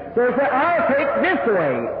Eden. So he said, I'll take this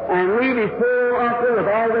way and leave his poor uncle with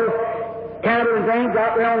all those cattle and things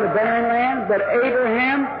out there on the barren land. But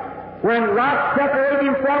Abraham, when Lot separated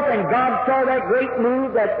himself and God saw that great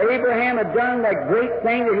move that Abraham had done, that great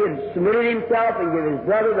thing that he had submitted himself and give his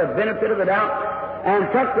brother the benefit of the doubt, and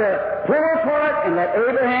took the poor part and let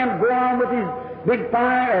Abraham go on with his big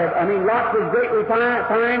Lot was great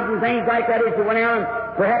fines and things like that as he went out and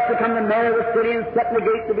perhaps become the mayor of the city and set in the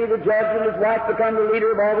gate to be the judge, and his wife become the leader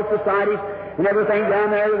of all the societies and everything down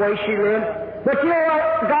there the way she lived. But you know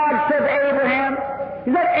what God said to Abraham?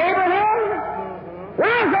 He said, Abraham,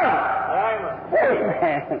 rise up!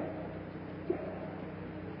 Amen.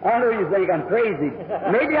 I know you think I'm crazy.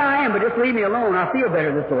 Maybe I am, but just leave me alone. I feel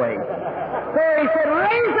better this way. So he said,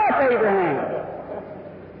 raise up, Abraham.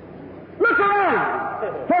 Look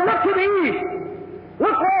around. So look to the east.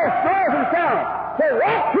 Look west, yourself. So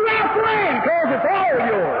walk throughout the land, because it's all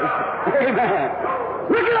yours. Amen.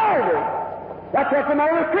 Look it over. That's what's the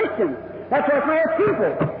matter with Christians. That's what's the matter with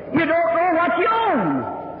people. You don't know what you own.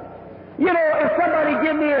 You know, if somebody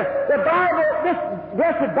give me the Bible, this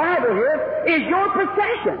blessed Bible here, is your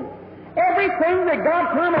possession. Everything that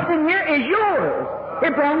God promised in here is yours.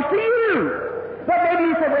 It belongs to you. But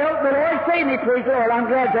maybe you say, well, the Lord saved me, praise the Lord. I'm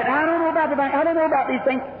glad that I don't know about the bank. I don't know about these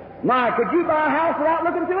things. My, could you buy a house without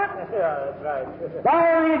looking through it? Yeah, that's right. Buy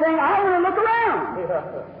anything, I want to look around.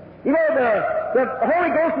 Yeah. You know, the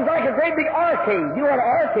Holy Ghost is like a great big arcade. You know what an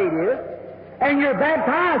arcade is? And you're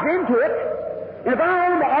baptized into it. And if I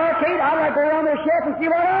own the arcade, I'd like to go around the shelf and see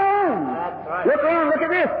what I own. That's right. Look around, look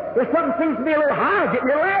at this. If something seems to be a little high, get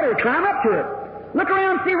me a ladder, climb up to it. Look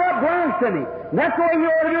around and see what belongs to me. And that's the way you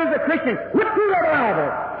ought to do as a Christian. Look through the Bible.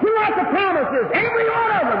 See what the promise is. Every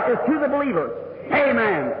one of them is to the believer.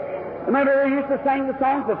 Amen. Remember, we used to sing the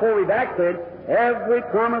songs before we backslid. Every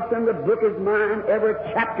promise in the book is mine. Every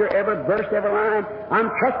chapter, every verse, every line. I'm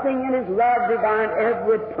trusting in His love divine.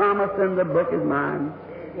 Every promise in the book is mine.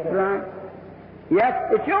 Right? Yes,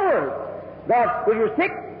 it's yours. God, if you're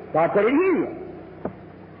sick, God said He'd heal you.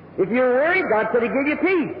 If you're worried, God said He'd give you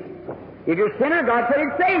peace. If you're a sinner, God said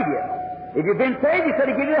He'd save you. If you've been saved, He said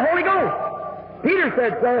He'd give you the Holy Ghost. Peter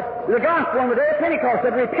said so in the gospel on the day of Pentecost,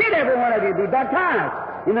 said, repent every one of you, be baptized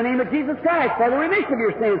in the name of Jesus Christ for the remission of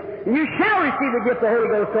your sins, and you shall receive the gift of the Holy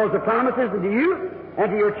Ghost, because the promises unto you and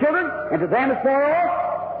to your children and to them as far off,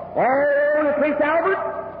 all the Prince Albert,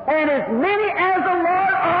 and as many as the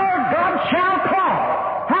Lord our God shall call.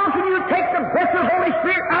 How can you take the blessed Holy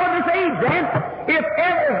Spirit out of this age, then, if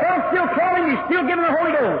God's still calling, He's still giving the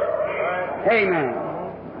Holy Ghost? Amen.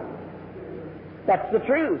 That's the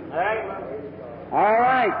truth. All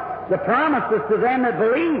right. The promise is to them that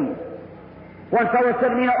believe. One fellow said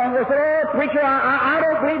to me, oh, preacher, I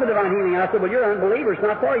don't believe in divine healing. And I said, well, you're an unbeliever. It's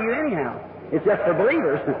not for you anyhow. It's just for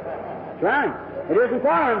believers. That's right. It isn't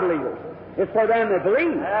for unbelievers. It's for them that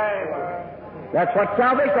believe. That's what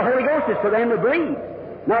salvation, the Holy Ghost, is for them that believe.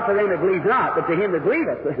 Not for them that believe not, but to him that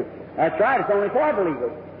believeth. That's right. It's only for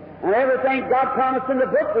believers. And everything God promised in the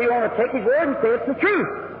book, we want to take His word and say it's the truth.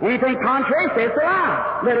 Anything contrary, say it's a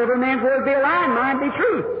lie. Let every man's word be a lie and mine be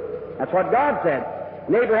truth. That's what God said.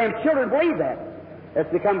 And Abraham's children believe that.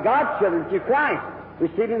 It's become God's children through Christ.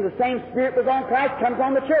 Receiving the same Spirit was on Christ comes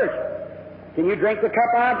on the church. Can you drink the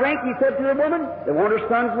cup I drink? He said to the woman. The one her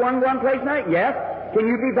son's one place now? Yes. Can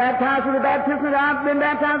you be baptized with the baptism that I've been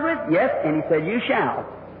baptized with? Yes. And He said, you shall.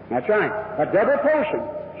 That's right. A double portion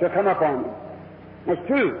shall come upon you. That's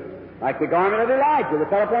true. Like the garment of Elijah, that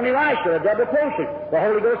fell upon Elisha, a double portion. The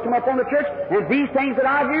Holy Ghost come upon the church, and these things that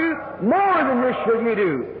I do, more than this shall you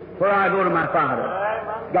do, for I go to my Father.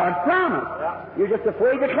 God's promise. You're just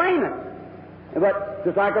afraid to claim it. But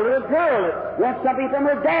just like a little girl that wants something from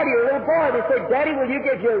her daddy, or a little boy, they say, Daddy, will you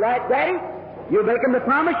get your right, Daddy? You'll make him the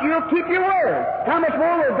promise, you'll keep your word. How much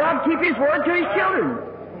more will God keep His word to His children?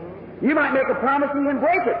 You might make a promise and even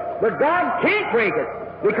break it, but God can't break it.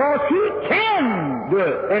 Because He can do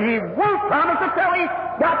it. And He won't promise until He's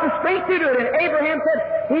got the strength to do it. And Abraham said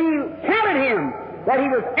He counted him that he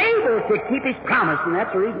was able to keep his promise. And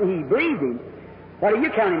that's the reason he believed Him. What do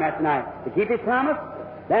you count him at tonight? To keep his promise?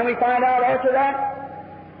 Then we find out after that,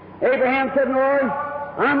 Abraham said, Lord,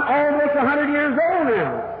 I'm almost 100 years old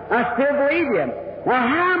now. I still believe You. Now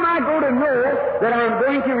how am I going to know that I'm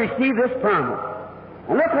going to receive this promise?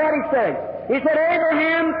 And look what he said. He said,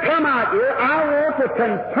 Abraham, come out here. I want to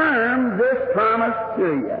confirm this promise to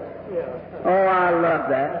you. Oh, I love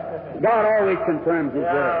that. God always confirms His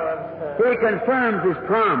word. He confirms His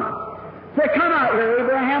promise. Say, come out here,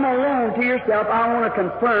 Abraham, alone to yourself. I want to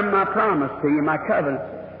confirm my promise to you, my covenant.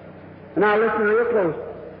 And I listened real close.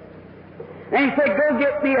 And he said, go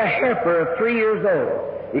get me a heifer of 3 years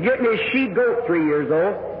old. You get me a she-goat 3 years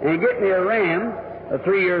old, and you get me a ram of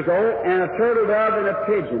 3 years old, and a turtle dove and a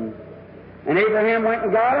pigeon. And Abraham went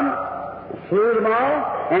and got them, slew them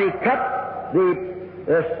all, and he cut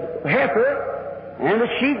the heifer and the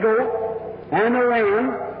she-goat and the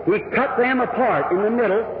ram. He cut them apart in the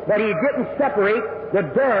middle, but he didn't separate the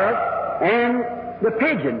dove and the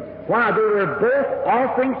pigeon. Why? They were both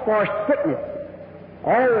offerings for sickness.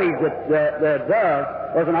 Always the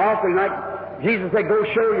dove was an offering like Jesus said, go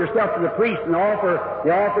show yourself to the priest and offer the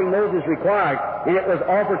offering Moses required. And it was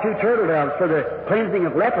offered 2 turtle doves for the cleansing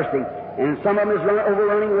of leprosy. And some of them is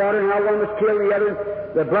overrunning water, and how one was killing the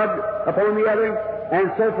other, the blood upon the other,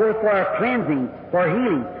 and so forth for a cleansing, for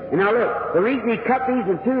healing. And now look, the reason he cut these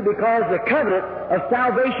in two because the covenant of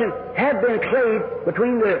salvation had been clave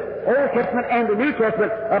between the Old Testament and the New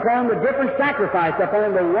Testament upon the different sacrifice,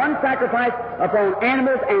 upon the one sacrifice upon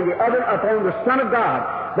animals and the other upon the Son of God.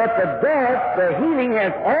 But the death, the healing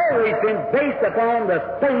has always been based upon the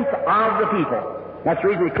faith of the people. That's the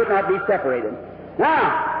reason it could not be separated.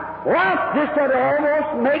 Now, watch this sort of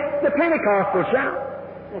almost make the Pentecostal shout.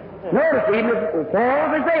 Notice, even as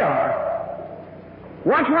far as they are.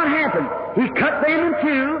 Watch what happened. He cut them in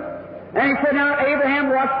two, and he said, now Abraham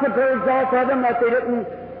watched the birds off of them that they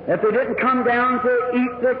didn't come down to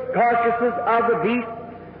eat the carcasses of the beast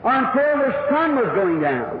until the sun was going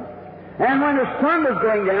down. And when the sun was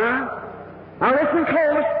going down, now listen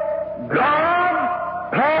close, God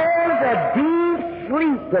caused a deep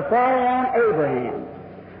sleep to fall on Abraham.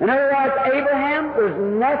 In other words, Abraham,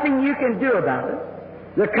 there's nothing you can do about it.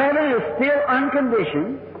 The covenant is still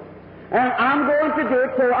unconditioned. And I'm going to do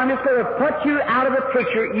it, so I'm just going to put you out of the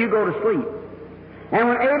picture, you go to sleep. And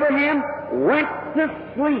when Abraham went to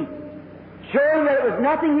sleep, showing that it was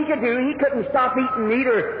nothing he could do, he couldn't stop eating meat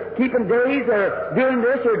or keeping days or doing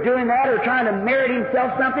this or doing that or trying to merit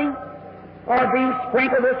himself something, or being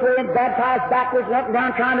sprinkled this way and baptized backwards and up and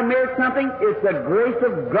down trying to merit something. It's the grace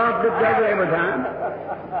of God that does it every time.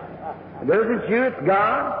 It isn't you, it's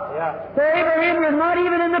God. Yeah. So Abraham was not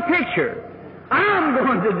even in the picture. I'm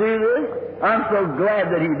going to do this. I'm so glad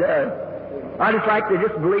that he does. I just like to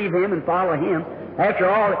just believe him and follow him. After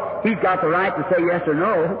all, he's got the right to say yes or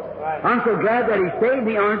no. Right. I'm so glad that he saved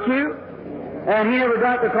me, aren't you? And he never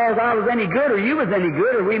done it because I was any good or you was any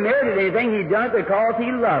good or we merited anything. He done it because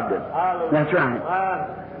he loved us. Hallelujah. That's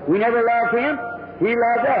right. We never loved him. He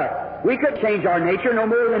loved us. We couldn't change our nature no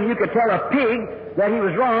more than you could tell a pig that he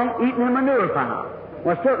was wrong eating a manure pile.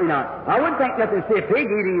 Well, certainly not. I wouldn't think nothing to see a pig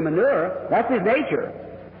eating manure. That's his nature.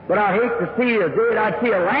 But I hate to see a dead. I'd see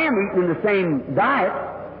a lamb eating the same diet.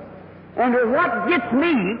 And what gets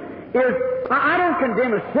me is, I don't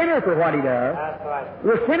condemn a sinner for what he does. That's right.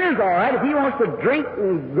 The sinner's all right. If he wants to drink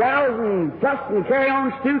and grouse and cuss and carry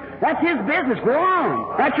on stew, that's his business. Go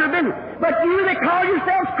on. That's your business. But you that call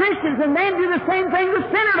yourselves Christians and then do the same thing the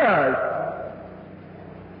sinner does,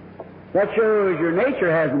 that shows your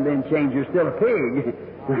nature hasn't been changed. You're still a pig.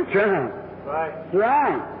 That's right. Right. That's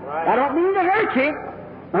right. Right. I don't mean to hurt you.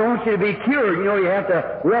 I want you to be cured. You know, you have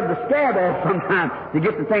to rub the scab off sometimes to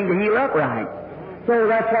get the thing to heal up right. So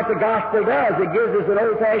that's what the gospel does. It gives us an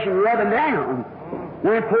old-fashioned rubbing down.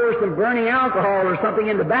 Then it pours some burning alcohol or something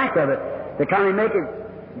in the back of it to kind of make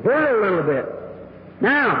it burn a little bit.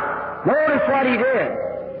 Now, notice what he did.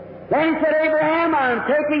 Then he said, Abraham, I'm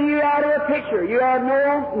taking you out of the picture. You have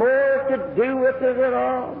no more to do with it at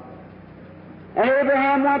all. And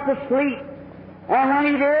Abraham went to sleep. And when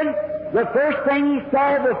he did, the first thing he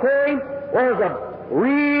saw before him was a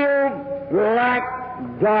real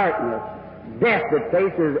black darkness, death that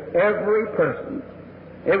faces every person.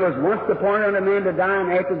 It was once appointed unto men to die,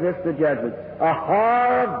 and after this the judgment. A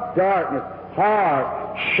hard darkness,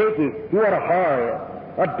 hard, shaky. You know what a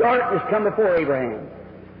horror is. A darkness come before Abraham.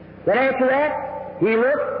 Then after that, he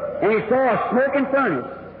looked and he saw a smoking furnace.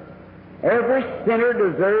 Every sinner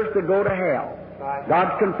deserves to go to hell. Right.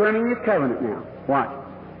 God's confirming His covenant now. Watch.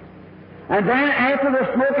 And then after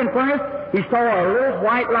the smoking furnace, he saw a little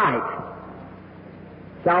white light.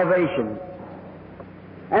 Salvation.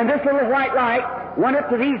 And this little white light went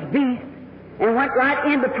up to these beasts and went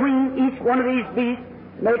right in between each one of these beasts,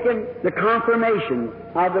 making the confirmation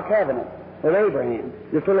of the covenant of Abraham.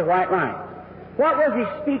 This little white light. What was he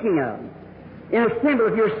speaking of? In a symbol,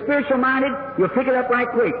 if you're spiritual minded, you'll pick it up right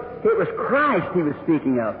quick. It was Christ he was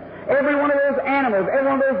speaking of. Every one of those animals, every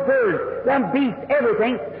one of those birds, them beasts,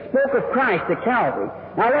 everything spoke of Christ at Calvary.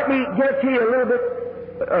 Now let me give it to you a little bit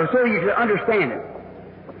so you can understand it.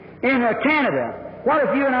 In Canada, what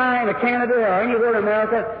if you and I in Canada or anywhere in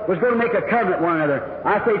America was going to make a covenant with one another?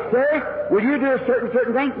 I say, sir, will you do a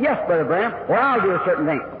certain thing? Yes, Brother Branham. Well, I'll do a certain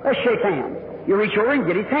thing. Let's shake hands. You reach over and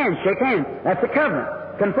get his hand, shake hands. That's a covenant,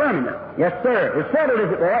 confirming it. Yes, sir. It's settled,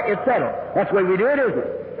 is it, boy? It's settled. That's the way we do it, isn't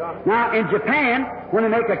it? Now, in Japan, when they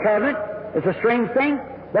make a covenant, it's a strange thing,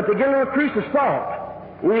 but they get a little cruse of salt.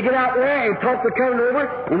 And they get out there and talk the covenant over,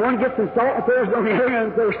 and one gets some salt and throws it on the other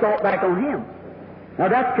and throws salt back on him. Now,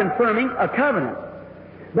 that's confirming a covenant.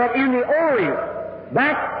 But in the Orient,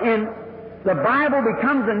 back in the Bible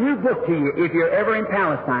becomes a new book to you if you're ever in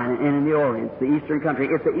Palestine and in the Orient, the Eastern country.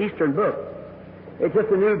 It's an Eastern book. It's just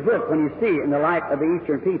a new book when you see it in the light of the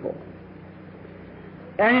Eastern people.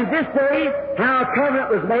 And in this day, how a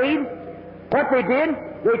covenant was made, what they did,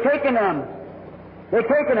 they taken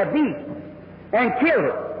a beast and killed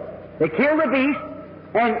it. They killed the beast,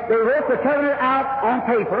 And they wrote the covenant out on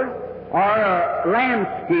paper, or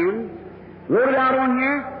lambskin, wrote it out on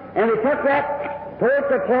here, and they took that, tore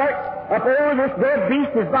it apart, up over this dead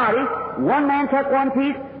beast's body. One man took one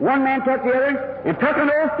piece, one man took the other, and took an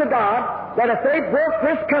oath to God that if they broke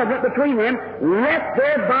this covenant between them, let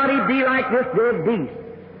their body be like this dead beast.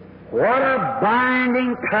 What a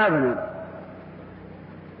binding covenant.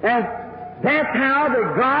 And that's how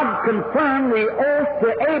that God confirmed the oath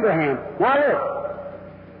to Abraham. Now look,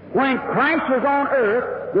 when Christ was on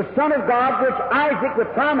earth, the Son of God, which Isaac, the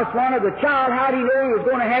promised one of the child, how did he know he was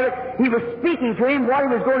going to have it? He was speaking to him what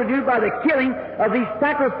he was going to do by the killing of these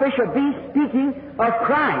sacrificial beasts, speaking of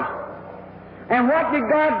Christ. And what did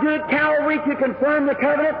God do at Calvary to confirm the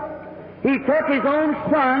covenant? He took His own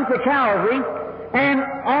Son to Calvary, and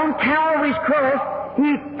on Calvary's cross,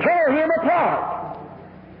 He tore Him apart.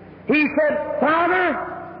 He said, Father,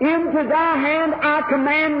 into Thy hand I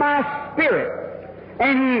command my spirit.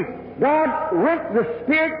 And God rent the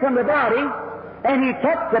spirit from the body, and He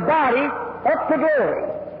took the body up to glory.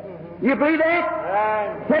 You believe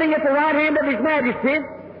that? Sitting at the right hand of His Majesty,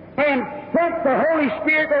 and sent the Holy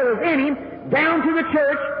Spirit that was in Him down to the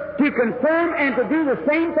church to confirm and to do the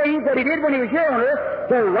same things that He did when He was here on earth,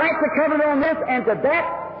 to write the covenant on this and to that.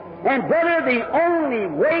 And brother, the only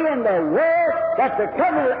way in the world that the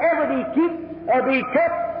covenant will ever be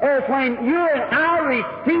kept is when you and I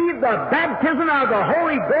receive the baptism of the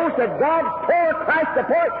Holy Ghost, that God tore Christ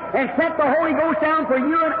apart and sent the Holy Ghost down for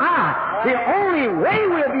you and I. The only way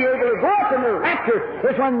we'll be able to go up in the rapture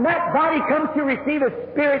is when that body comes to receive a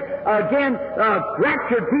spirit again,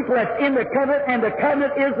 raptured people that's in the covenant, and the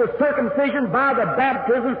covenant is the circumcision by the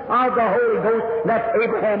baptism of the Holy Ghost. That's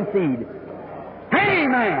Abraham's seed.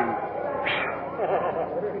 Amen.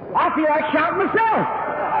 I feel like shouting myself.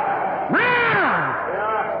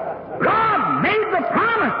 God made the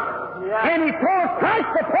promise, and He tore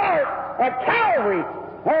Christ apart at Calvary.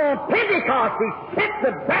 On Pentecost, He sent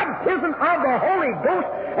the baptism of the Holy Ghost,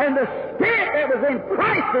 and the Spirit that was in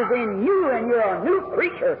Christ is in you, and you're a new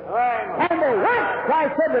creature. And the rest,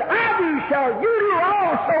 Christ said, that I do shall you do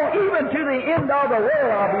also, even to the end of the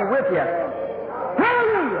world I'll be with you.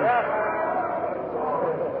 Hallelujah!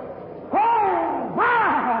 Oh,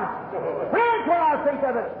 my! Friends, when I think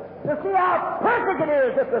of it, to see how perfect it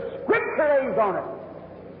is if the Scripture lays on it.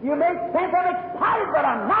 You may think I'm excited, but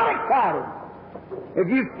I'm not excited. If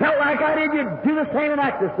you felt like I did, you'd do the same and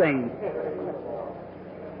act the same.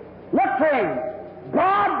 Look, friends,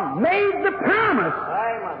 God made the promise.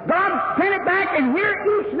 God sent it back, and here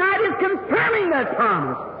each night is confirming that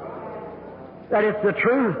promise. That it's the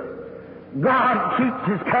truth. God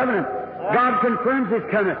keeps His covenant. God confirms His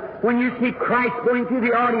covenant. When you see Christ going through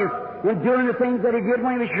the audience and doing the things that He did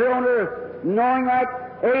when He was here on earth, knowing like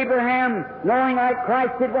Abraham, knowing like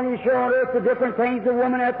Christ did when He was here on earth, the different things, the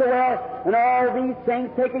woman at the well, and all these things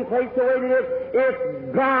taking place the way they did, it's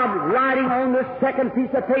God writing on this second piece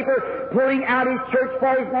of paper, pulling out His church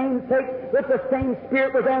for His name's sake, with the same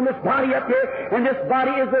Spirit was on this body up here, and this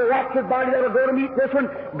body is the raptured body that will go to meet this one.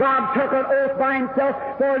 God took an oath by Himself,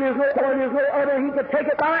 for there's no other He could take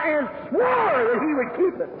it by, and swore that He would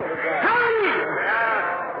keep it.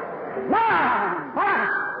 Hallelujah!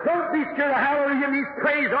 Don't be scared of hallelujah. He's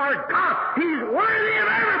praised our God. He's worthy of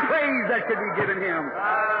every praise that could be given Him.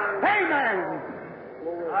 Amen.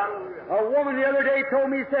 A woman the other day told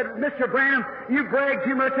me, said, Mr. Branham, you brag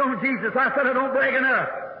too much on Jesus. I said, I don't brag enough.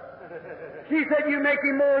 She said, you make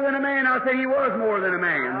Him more than a man. I said, He was more than a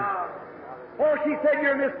man. Or she said,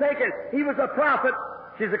 you're mistaken. He was a prophet.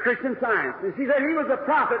 She's a Christian Science. And she said, he was a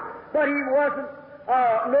prophet, but he wasn't.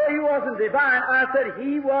 No, he wasn't divine. I said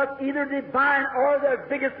he was either divine or the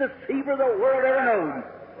biggest deceiver the world ever known.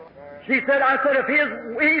 She said, I said, if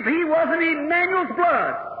he wasn't Emmanuel's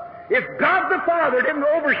blood, if God the Father didn't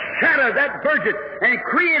overshadow that virgin and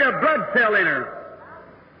create a blood cell in her,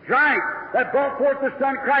 right, that brought forth the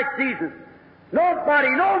Son, Christ Jesus. Nobody,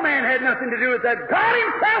 no man had nothing to do with that. God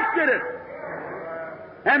Himself did it.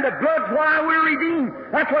 And the blood's why we're redeemed.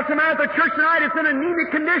 That's what's the matter with the church tonight. It's in a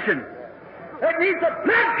anemic condition. It needs a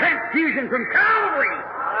blood transfusion from Calvary.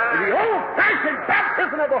 The old-fashioned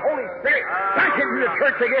baptism of the Holy Spirit back into the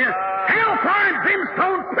church again. Hellfire and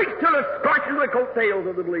brimstone preached to the scorching of the coattails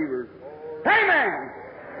of the believers. Amen.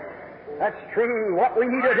 That's true. What we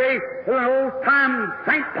need today is an old-time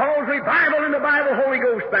St. Paul's revival in the Bible, Holy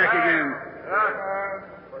Ghost back again.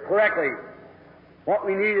 Correctly. What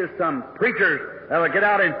we need is some preachers that will get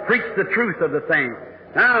out and preach the truth of the thing.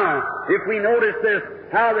 Now, if we notice this,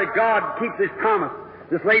 how that God keeps His promise.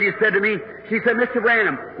 This lady said to me, she said, Mr.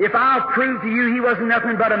 Branham, if I'll prove to you He wasn't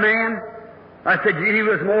nothing but a man, I said, He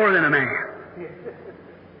was more than a man.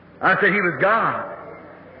 I said, He was God.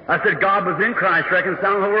 I said, God was in Christ,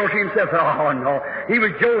 reconciling the world to Himself. Oh, no. He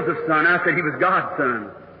was Joseph's son. I said, He was God's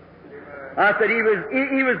son. I said, He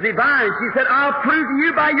was divine. She said, I'll prove to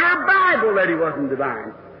you by your Bible that He wasn't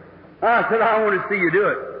divine. I said, I want to see you do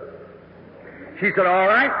it. She said, all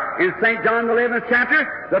right. In St. John the 11th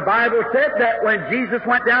chapter, the Bible said that when Jesus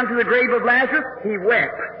went down to the grave of Lazarus, He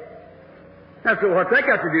wept. I said, what's that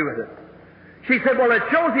got to do with it? She said, well, it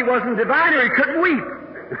shows He wasn't divine or He couldn't weep.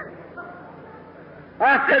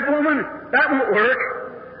 I said, woman, that won't work.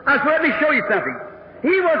 I said, let me show you something.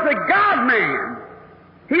 He was the God-man.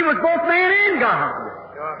 He was both man and God.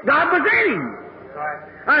 God was in Him.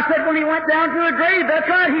 I said, when He went down to the grave, that's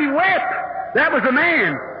right, He wept. That was a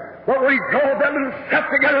man. But when He called that little stuff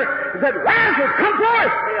together, He said, Lazarus, come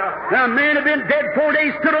forth! Now, a man had been dead 4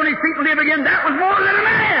 days, stood on his feet and lived again. That was more than a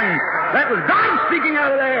man. That was God speaking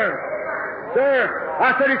out of there. Sir,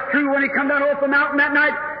 I said, it's true, when He come down off the mountain that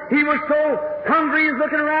night, He was so hungry, He was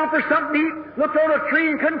looking around for something to eat, looked on a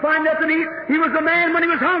tree and couldn't find nothing to eat. He was a man when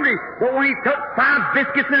he was hungry. But when He took 5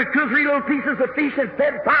 biscuits and 2 or 3 little pieces of fish and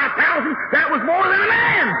fed 5,000, that was more than a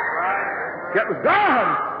man. That was God.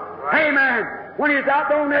 Amen. When He was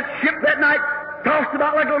out there on that ship that night, tossed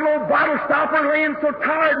about like a little bottle stopper, laying so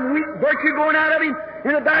tired and weak, virtue going out of him,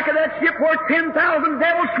 in the back of that ship where 10,000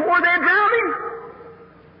 devils swore they'd drown him.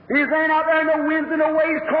 And He's laying out there in the winds and the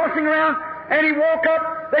waves tossing around, and He woke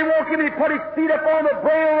up. They woke Him, and He put His feet up on the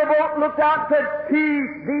brail of the boat, looked out and said,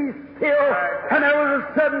 Peace, be still. And there was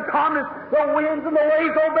a sudden calmness. The winds and the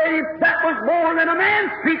waves obeyed Him. That was more than a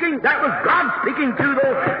man speaking. That was God speaking through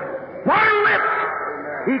those mortal lips.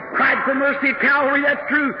 He cried for mercy at Calvary, that's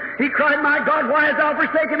true. He cried, my God, why hast Thou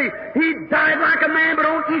forsaken me? He died like a man, but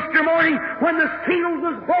on Easter morning, when the seals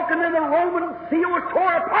was broken and the Roman seal was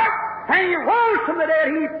torn apart, and He rose from the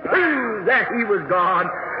dead, He proved that He was God.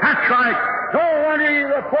 That's right. No wonder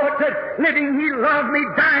the poet said, living He loved me,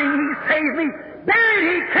 dying He saved me, buried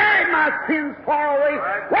He carried my sins far away,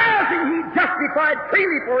 rising He justified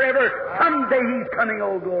freely forever. Someday He's coming,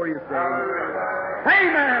 oh glorious day.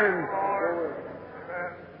 Amen.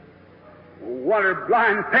 Wonder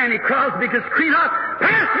blind Fanny Crosby could scream out,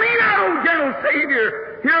 pass me now, O gentle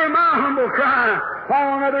Savior. Hear my humble cry.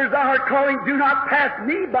 On others Thou art calling, do not pass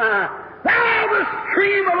me by. Thou the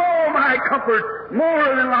stream of all my comfort, more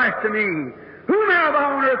than life to me. Whom have I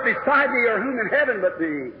on earth beside Thee, or whom in heaven but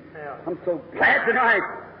Thee? I'm so glad tonight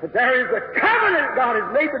that there is a covenant God has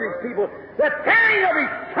made with His people, the tearing of His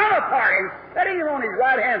Son apart and setting Him on His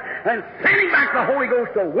right hand and sending back the Holy Ghost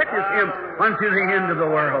to witness Him unto the end of the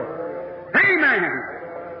world. Amen.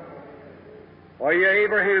 Are you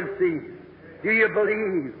Abraham's seed? Do you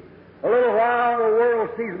believe? A little while the world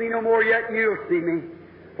sees me no more, yet you'll see me.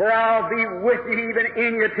 For I'll be with you, even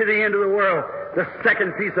in you, to the end of the world. The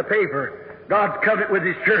second piece of paper, God's covenant with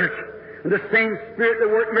His church. And the same Spirit that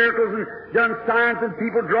worked miracles and done signs and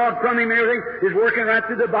people drawed from Him and everything is working right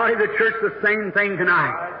through the body of the church, the same thing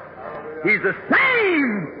tonight. He's the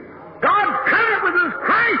same. God's covenant with His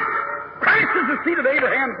Christ. Christ is the seed of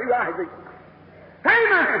Abraham through Isaac.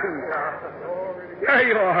 Amen. There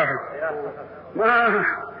you are.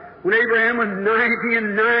 When Abraham was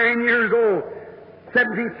 99 years old,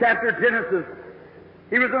 17th chapter of Genesis,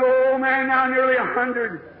 he was an old man now, nearly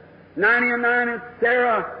 100. 99, and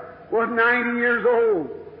Sarah was 90 years old.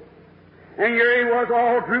 And here he was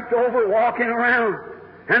all drooped over, walking around.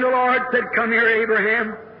 And the Lord said, come here,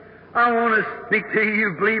 Abraham. I want to speak to you.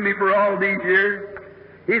 You've believed me for all these years.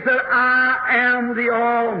 He said, I am the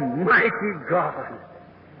Almighty God.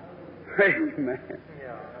 Amen.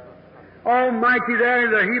 Almighty there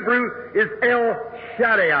in the Hebrew is El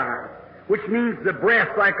Shaddai, which means the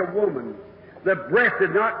breast like a woman. The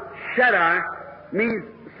breasted, not Shaddai, means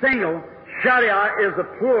single. Shaddai is a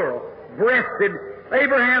plural. Breasted.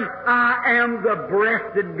 Abraham, I am the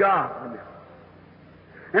breasted God.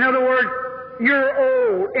 In other words,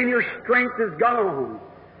 you're old and your strength is gone.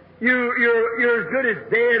 You're as good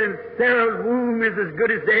as dead, and Sarah's womb is as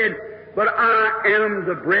good as dead, but I am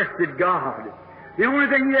the breasted God. The only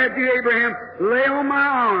thing you have to do, Abraham, lay on my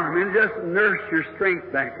arm and just nurse your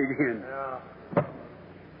strength back again.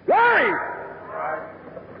 Right!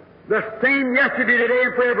 The same yesterday, today,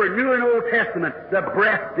 and forever, New and Old Testament, the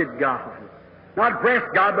breasted God. Not breast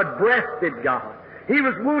God, but breasted God. He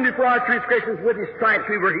was wounded for our transgressions, with His stripes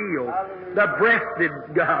we were healed. The breasted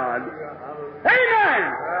God.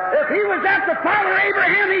 Amen! If He was at the father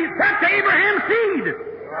Abraham, He's got the Abraham seed.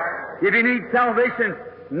 If you need salvation,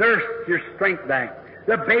 nurse your strength back.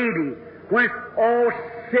 The baby, when it's all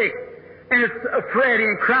sick and it's fretting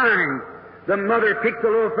and crying, the mother picks the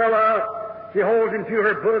little fellow up. She holds him to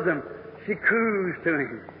her bosom. She coos to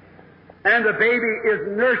him. And the baby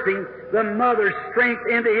is nursing the mother's strength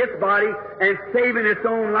into its body and saving its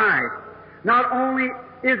own life. Not only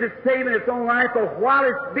is it saving its own life, but while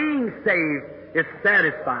it's being saved, it's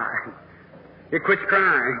satisfied. It quits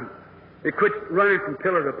crying. It quits running from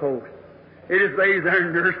pillar to post. It just lays there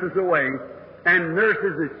and nurses away and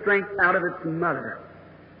nurses the strength out of its mother.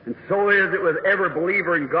 And so is it with every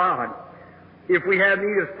believer in God. If we have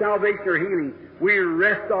need of salvation or healing, we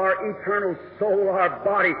rest our eternal soul, our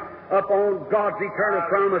body, upon God's eternal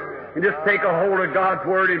promise and just take a hold of God's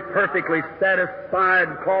Word and perfectly satisfied,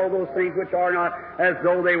 call those things which are not as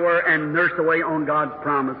though they were, and nurse away on God's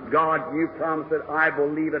promise. God, you promised it, I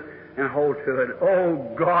believe it, and hold to it. Oh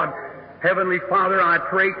God, Heavenly Father, I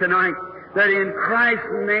pray tonight that in Christ's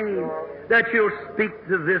name that you'll speak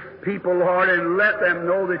to this people, Lord, and let them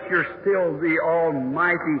know that you're still the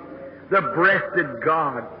Almighty, the breasted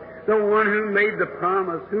God, the one who made the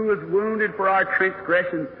promise, who was wounded for our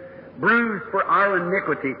transgressions, bruised for our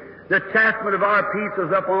iniquity. The chastisement of our peace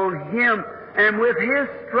was upon Him, and with His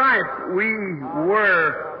stripes we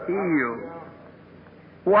were healed.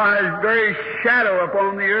 Why, His very shadow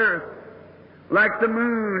upon the earth, like the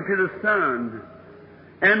moon to the sun.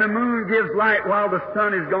 And the moon gives light while the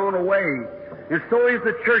sun is gone away. And so is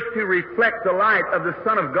the church to reflect the light of the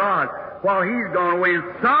Son of God while He's gone away. And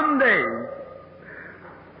someday,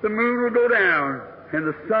 the moon will go down and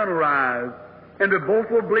the sun will rise, and the both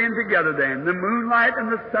will blend together then. The moonlight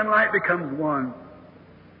and the sunlight becomes one.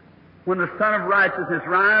 When the Son of Righteousness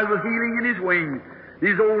rises with healing in His wings,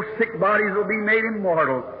 these old sick bodies will be made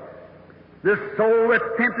immortal. This soul that's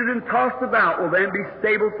tempted and tossed about will then be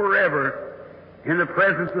stable forever in the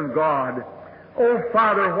presence of God. Oh,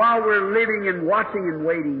 Father, while we're living and watching and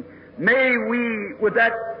waiting, may we, with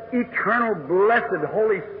that eternal, blessed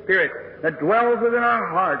Holy Spirit that dwells within our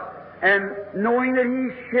hearts, and knowing that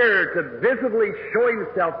He's here to visibly show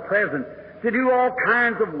Himself present, to do all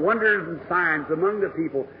kinds of wonders and signs among the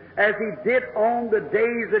people, as He did on the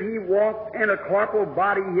days that He walked in a corporal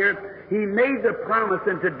body here. He made the promise,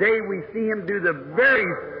 and today we see Him do the very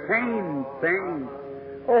same thing.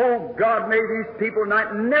 Oh, God, may these people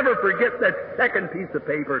tonight never forget that second piece of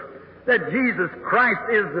paper, that Jesus Christ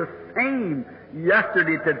is the same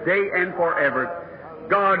yesterday, today, and forever.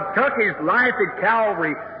 God took His life at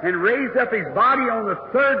Calvary and raised up His body on the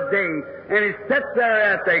third day, and He sits there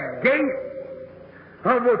at the gate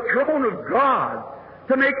of the throne of God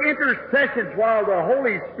to make intercessions while the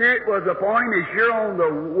Holy Spirit was upon Him as here on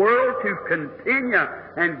the world to continue.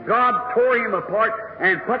 And God tore Him apart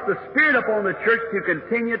and put the Spirit upon the church to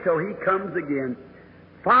continue till He comes again.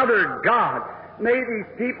 Father God, may these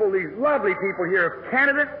people, these lovely people here of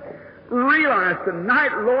Canada, realize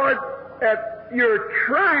tonight, Lord, that you're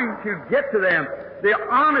trying to get to them the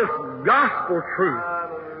honest gospel truth.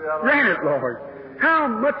 Grant it, Lord. How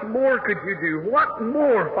much more could you do? What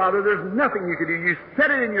more, Father? There's nothing you could do. You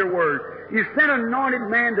said it in your word. You sent an anointed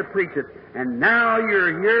man to preach it. And now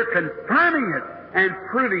you're here confirming it and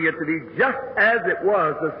proving it to be just as it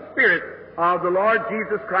was, the Spirit of the Lord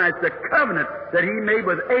Jesus Christ, the covenant that He made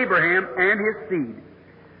with Abraham and his seed.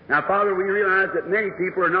 Now, Father, we realize that many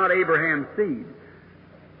people are not Abraham's seed.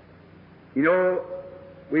 You know,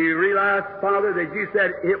 we realize, Father, that you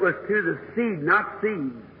said it was to the seed, not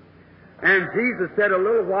seeds. And Jesus said, a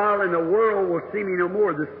little while and the world will see me no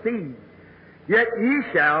more, the seed. Yet ye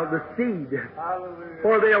shall, the seed. Hallelujah.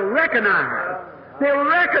 For they'll recognize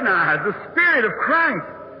the Spirit of Christ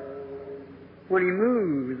when He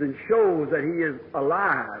moves and shows that He is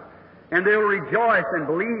alive. And they'll rejoice and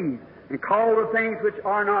believe and call the things which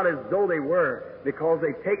are not as though they were, because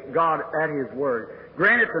they take God at His word.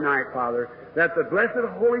 Grant it tonight, Father, that the blessed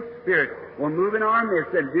Holy Spirit will move in our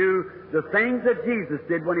midst and do the things that Jesus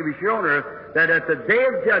did when He was here on earth, that at the day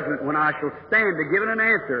of judgment, when I shall stand to give an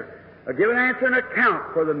answer and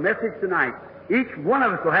account for the message tonight, each one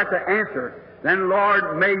of us will have to answer. Then,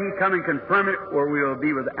 Lord, may He come and confirm it, or we will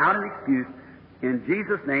be without an excuse. In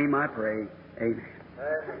Jesus' name I pray. Amen.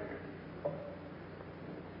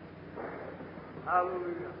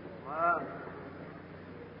 Hallelujah. Wow.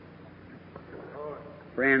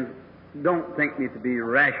 Friends, don't think me to be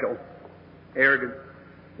rational, arrogant.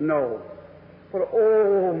 No. But,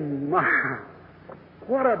 oh my,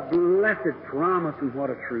 what a blessed promise and what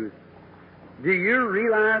a truth. Do you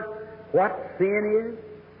realize what sin is?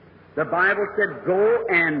 The Bible said, go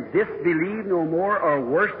and disbelieve no more, or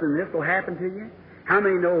worse than this will happen to you. How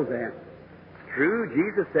many know that? It's true,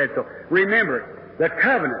 Jesus said so. Remember, the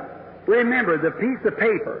covenant. Remember, the piece of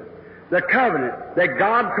paper, the covenant that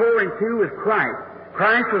God tore in two with Christ.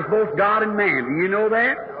 Christ was both God and man. Do you know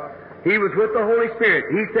that? He was with the Holy Spirit.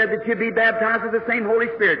 He said that you'd be baptized with the same Holy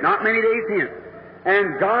Spirit not many days hence.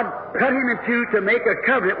 And God cut him in two to make a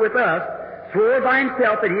covenant with us, swore by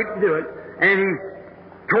himself that he'd do it, and he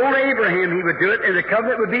told Abraham he would do it, and the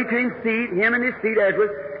covenant would be to his seed, him and his seed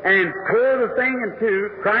Edward, and tore the thing in two,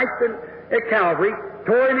 Christ at Calvary,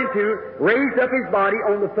 tore him in two, raised up his body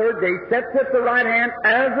on the third day, sets at the right hand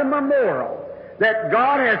as a memorial that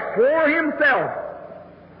God has swore himself.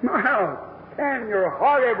 Now, can your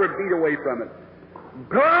heart ever beat away from it?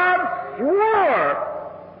 God swore!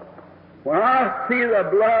 When I see the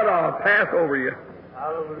blood, I'll pass over you.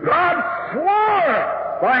 Hallelujah. God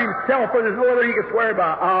swore by himself, for there's no other he can swear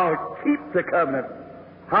by. I'll keep the covenant.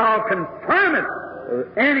 I'll confirm it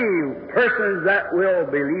with any persons that will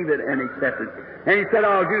believe it and accept it. And he said,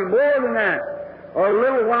 I'll do more than that. A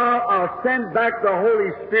little while, I'll send back the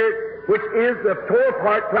Holy Spirit, which is the tore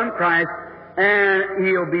part from Christ, and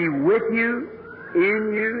he'll be with you,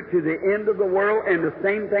 in you, to the end of the world, and the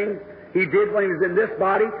same thing he did when he was in this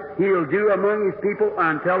body, he'll do among his people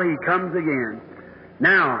until he comes again.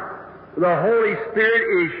 Now, the Holy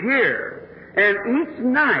Spirit is here, and each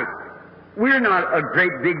night, we're not a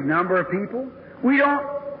great big number of people. We don't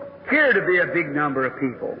care to be a big number of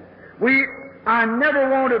people. I never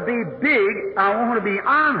want to be big, I want to be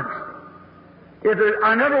honest.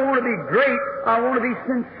 I never want to be great, I want to be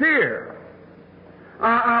sincere.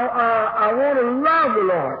 I want to love the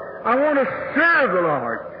Lord. I want to serve the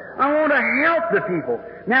Lord. I want to help the people.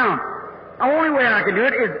 Now, the only way I can do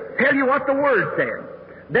it is tell you what the Word said.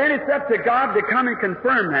 Then it's up to God to come and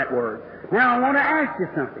confirm that Word. Now, I want to ask you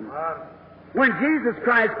something. When Jesus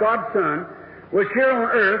Christ, God's Son, was here on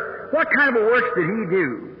earth, what kind of works did He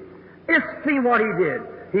do? Let's see what He did.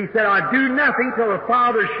 He said, I do nothing till the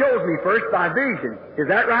Father shows me first by vision. Is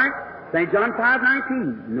that right? St. John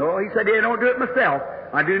 5:19. No, He said, I don't do it myself.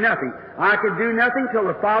 I do nothing. I can do nothing till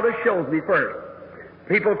the Father shows me first.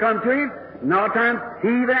 People come to Him, and all times, He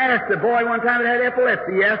even asked the boy one time that had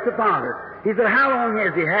epilepsy, He asked the Father. He said, how long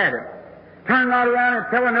has he had it? Turned right around and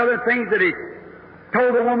telling other things that He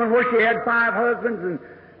told the woman where she had 5 husbands,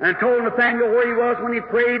 and told Nathaniel where he was when he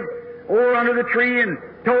prayed over under the tree, and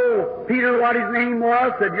told Peter what his name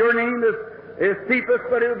was, said, your name is Cephas,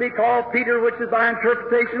 but it will be called Peter, which is by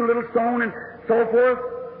interpretation a little stone, and so forth.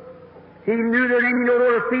 He knew their name, he knew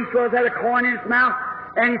where the feast was, had a coin in his mouth,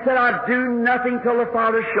 and he said, I do nothing till the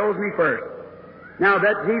Father shows me first. Now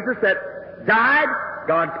that Jesus that died,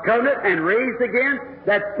 God's covenant, and raised again,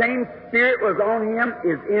 that same Spirit was on Him,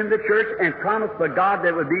 is in the church, and promised by God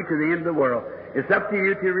that would be to the end of the world. It's up to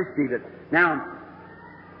you to receive it. Now,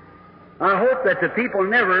 I hope that the people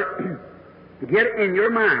never get in your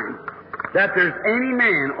mind that there's any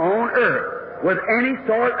man on earth with any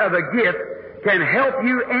sort of a gift can help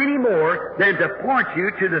you any more than to point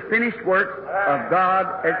you to the finished work of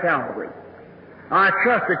God at Calvary. I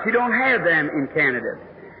trust that you don't have them in Canada.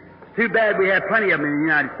 It's too bad we have plenty of them in the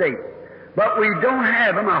United States. But we don't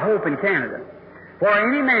have them, I hope, in Canada. For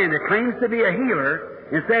any man that claims to be a healer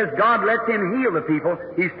and says God lets him heal the people,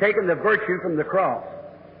 he's taken the virtue from the cross.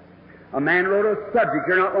 A man wrote a subject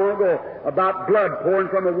here not long ago about blood pouring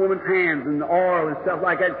from a woman's hands and oil and stuff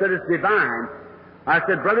like that, and said it's divine. I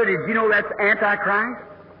said, brother, did you know that's Antichrist?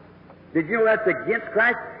 Did you know that's against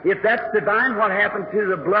Christ? If that's divine, what happened to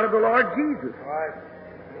the blood of the Lord Jesus? Right.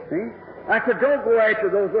 See? I said, don't go after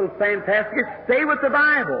those little fantastics. Stay with the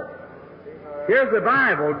Bible. Here's the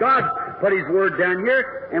Bible. God put His Word down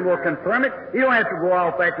here and will confirm it. You don't have to go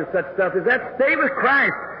off after such stuff as that. Stay with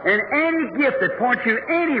Christ. And any gift that points you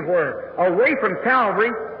anywhere away from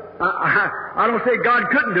Calvary, I don't say God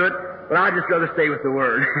couldn't do it, but I'd just rather stay with the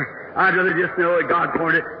Word. I'd rather just know that God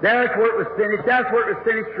pointed it. There's where it was finished. That's where it was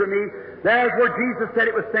finished for me. There's where Jesus said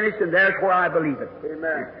it was finished, and there's where I believe it.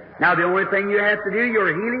 Amen. Now, the only thing you have to do,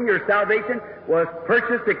 your healing, your salvation, was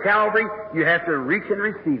purchased at Calvary. You have to reach and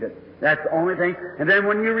receive it. That's the only thing. And then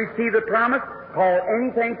when you receive the promise, call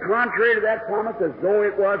anything contrary to that promise as though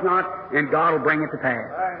it was not, and God will bring it to pass.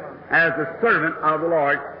 As a servant of the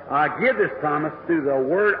Lord, I give this promise through the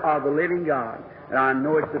Word of the living God, and I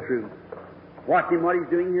know it's the truth. Watch Him, what He's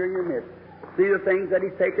doing here in your midst. See the things that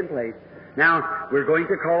He's taken place. Now, we're going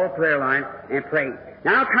to call a prayer line and pray.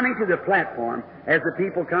 Now, coming to the platform, as the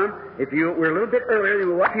people come, we're a little bit earlier,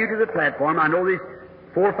 we'll walk you to the platform. I know there's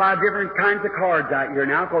 4 or 5 different kinds of cards out here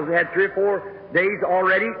now, because we had 3 or 4 days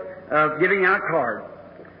already of giving out cards.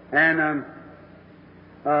 And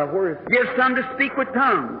give some to speak with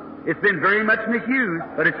tongues. It's been very much misused,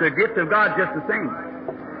 but it's a gift of God just the same.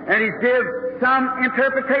 And He's give some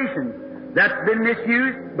interpretations. That's been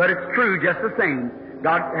misused, but it's true just the same.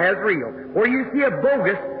 God has real. Where you see a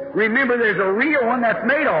bogus, remember there's a real one that's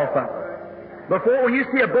made off of it. Before, when you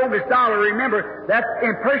see a bogus dollar, remember that's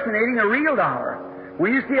impersonating a real dollar.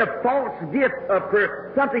 When you see a false gift of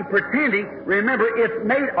something pretending, remember it's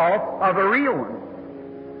made off of a real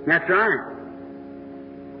one. That's right.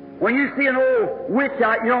 When you see an old witch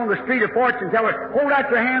out, on the street, a fortune teller, hold out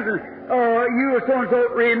your hands and, you or so-and-so,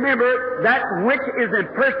 remember that witch is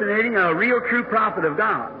impersonating a real true prophet of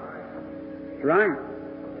God. That's right.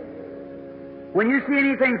 When you see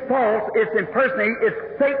anything false, it's impersonating,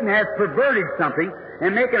 it's Satan has perverted something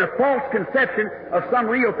and making a false conception of some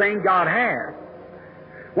real thing God has.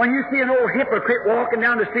 When you see an old hypocrite walking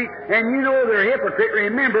down the street and you know they're a hypocrite,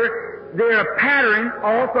 remember, they're a pattern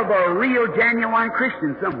off of a real, genuine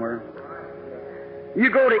Christian somewhere. You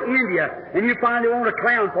go to India and you find they want a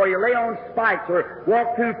clown for you, lay on spikes or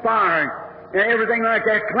walk through fire and everything like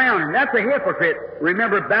that, clowning. That's a hypocrite.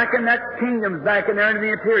 Remember, back in that kingdom, back in there in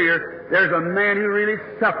the interior, there's a man who really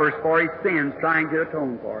suffers for his sins trying to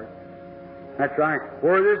atone for it. That's right.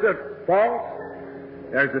 Where there's a false,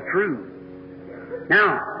 there's a true.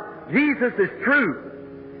 Now, Jesus is true.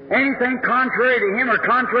 Anything contrary to Him or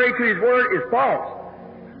contrary to His Word is false,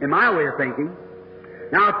 in my way of thinking.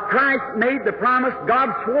 Now, Christ made the promise.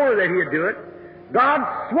 God swore that He'd do it. God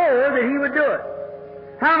swore that He would do it.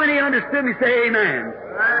 How many understood me say amen?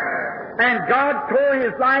 And God tore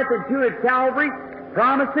His life into His Calvary,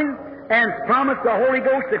 promising and promised the Holy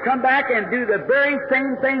Ghost to come back and do the very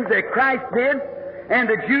same things that Christ did. And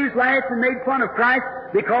the Jews laughed and made fun of Christ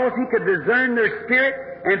because He could discern their spirit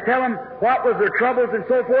and tell them what was their troubles and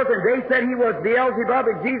so forth. And they said He was Beelzebub.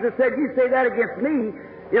 And Jesus said, you say that against me,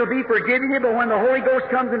 it'll be forgiven you. But when the Holy Ghost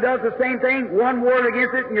comes and does the same thing, one word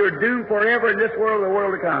against it, and you're doomed forever in this world or the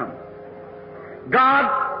world to come.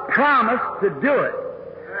 God promised to do it.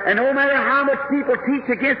 And no matter how much people teach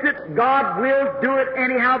against it, God will do it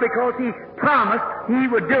anyhow because He promised He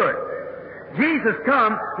would do it. Jesus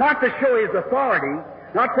come not to show His authority,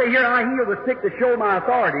 not to say, here I heal the sick to show my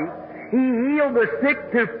authority. He healed the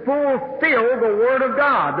sick to fulfill the Word of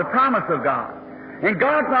God, the promise of God. And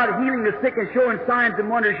God's not healing the sick and showing signs and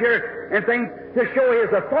wonders here and things to show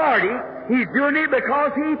His authority. He's doing it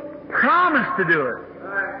because He promised to do it.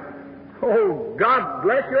 Oh, God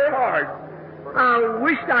bless your heart. I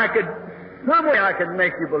wish I could, some way I could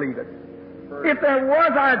make you believe it. If there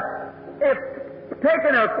was, if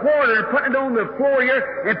taking a quarter and putting it on the floor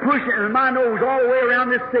here and pushing it in my nose all the way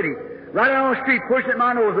around this city, right down the street, pushing it in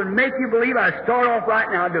my nose and make you believe I start off right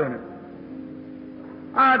now doing it.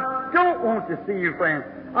 I don't want to see you, friends.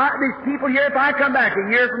 These people here, if I come back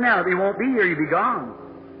a year from now, they won't be here, you'll be gone.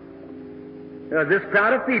 This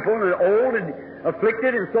crowd of people, and old and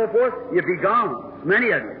afflicted and so forth, you'll be gone,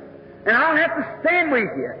 many of you. And I'll have to stand with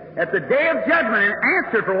you at the day of judgment and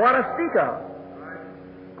answer for what I speak of.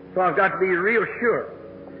 So I've got to be real sure.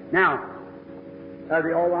 Now, are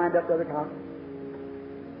they all lined up to the top?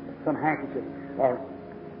 Some handkerchiefs. Or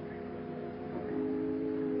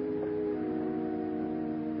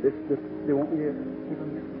this, they want me to keep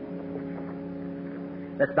them here?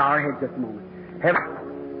 Let's bow our heads just a moment. Heaven.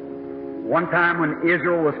 One time when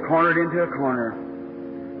Israel was cornered into a corner,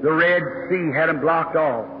 the Red Sea had them blocked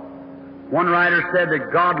off. One writer said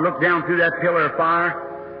that God looked down through that pillar of fire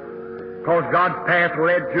because God's path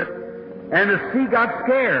led to it, and the sea got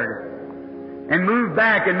scared and moved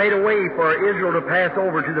back and made a way for Israel to pass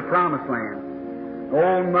over to the Promised Land.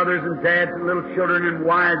 Old mothers and dads and little children and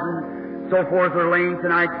wives and so forth are laying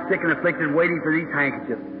tonight sick and afflicted waiting for these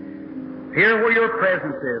handkerchiefs. Here where your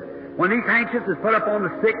presence is. When these handkerchiefs is put up on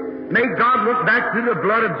the sick, may God look back through the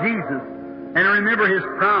blood of Jesus and remember His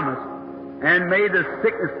promise. And may the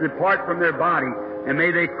sickness depart from their body, and may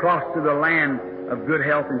they cross to the land of good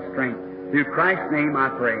health and strength. Through Christ's name I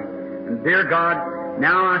pray. And dear God,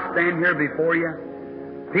 now I stand here before you.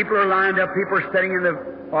 People are lined up, people are sitting in the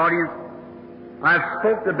audience. I've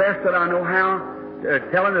spoke the best that I know how,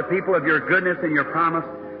 telling the people of your goodness and your promise.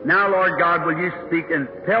 Now, Lord God, will you speak and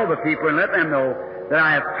tell the people and let them know that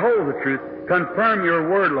I have told the truth. Confirm your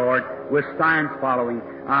word, Lord, with signs following.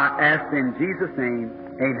 I ask in Jesus' name,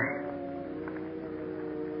 amen.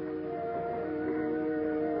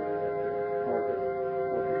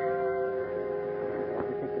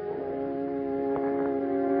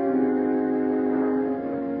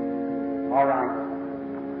 All right.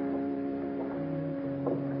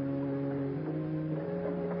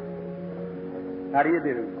 How do you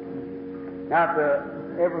do? Now,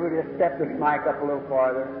 everybody just step this mic up a little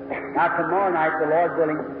farther. Now, tomorrow night, the Lord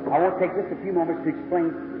willing, I won't take just a few moments to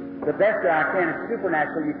explain the best that I can. It's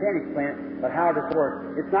supernatural. You can't explain it, but how this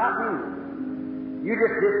works. It's not me. You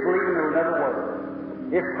just disbelieve and it will never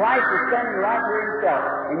work. If Christ was standing right here Himself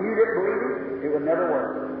and you didn't believe it, it would never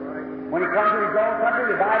work. When He comes to His own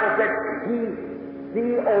country, the Bible said He,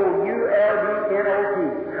 C-O-U-L-D-N-O-T,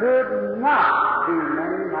 could not do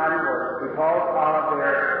many mighty works because of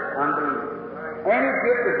their unbelief. Any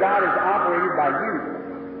gift of God is operated by you,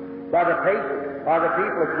 by the patient, by the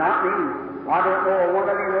people. It's not me. I don't know one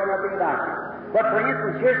of you know nothing about you. But for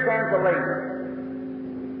instance, here stands a lady.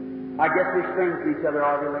 I guess we're strangers to each other,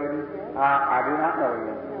 are we, ladies? I do not know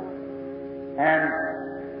you. And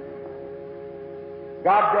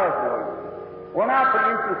God does know you. Well, now, for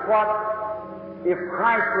instance, what if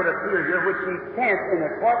Christ would appear here, which He can't in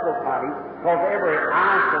a corporal body, because every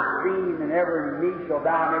eye shall see and every knee shall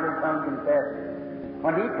bow and every tongue confess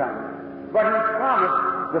when He comes. But He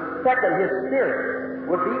promised the second His Spirit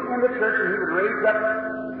would be in the church and He would raise up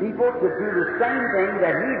people to do the same thing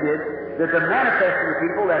that He did, to manifest to the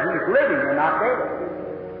people that He's living and not dead.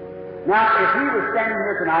 Now, if He was standing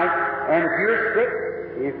here tonight, and if you're sick,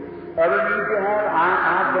 if other needs you have,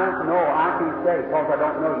 I don't know. I can't say because I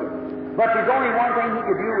don't know you. But there's only one thing He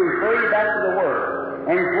could do, refer you back to the Word.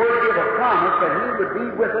 And His Word gave a promise that He would be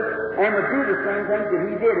with us and would do the same things that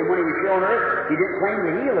He did. And when He was here on earth, He didn't claim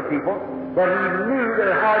to heal the people, but He knew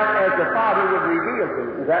their hearts as the Father would reveal to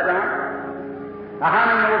them. Is that right? Now, how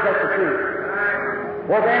many knows that's the truth?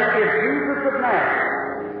 Well, then, if Jesus of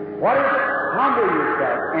Nazareth, what is it? Humble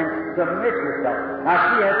yourself and submit yourself. Now,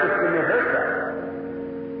 she has to submit herself.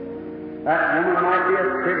 That woman might be a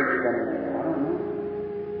critic standing there. I don't know.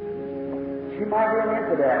 She might be an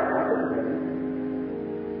infidel. I couldn't tell you.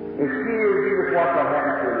 If she is, you just watch what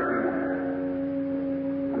happens to her in a few minutes.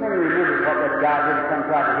 How many remember what that guy did to come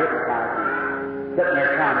try to hypnotize me? Sitting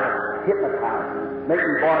there trying to hypnotize me, make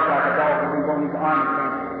me bark like a dog, and he won't his arms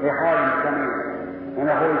came. They hard him to come in. And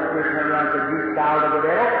the Holy Spirit turned around and said, "You child of the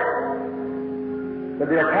devil." But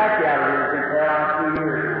they'll pack you out of here. It's been paralyzed 3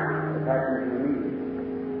 years now. They'll pack you to the meeting.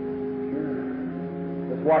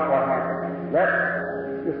 Sure. Just watch what happens.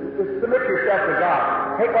 Just submit yourself to God.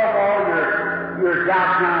 Take off all your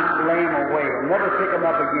doubts blame away and never pick them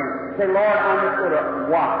up again. Say, "Lord, I'm just going to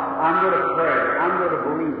watch. I'm going to pray. I'm going to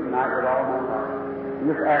believe tonight with all my heart." And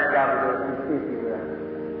just ask God to do it and see if He will.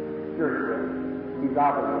 Sure He will. He's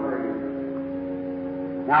obligated for you.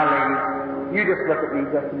 Now, ladies, you just look at me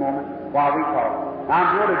just a moment while we talk. Now,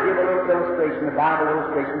 I'm going to give a little illustration, a Bible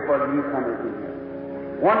illustration for the newcomers in here.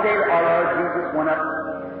 One day, our Lord Jesus went up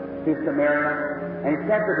to Samaria, and He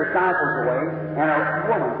sent the disciples away, and a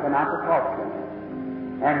woman came out to talk to Him.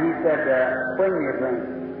 And He said, "Bring me a drink,"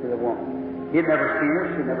 to the woman. He'd never seen her,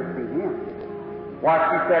 she'd never seen him. Why,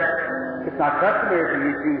 she said, "It's not customary for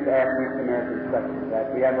you Jews to ask me Samaritans questions like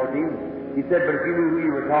that. We have no dealings." He said, "But if you knew who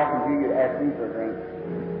you were talking to, you'd ask me for a drink."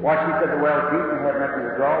 Why, she said, "The well's deep and have nothing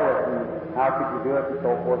to draw with, and how could you do it?" and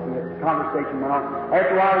so forth. And the conversation went on.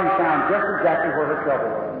 After a while, he found just exactly where her trouble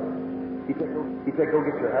was. He said, "Go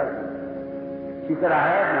get your husband." She said, "I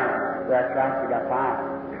have none." That's right, she got 5.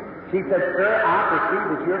 She said, "Sir, I perceive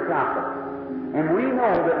that you're a prophet. And we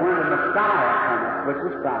know that when the Messiah comes, which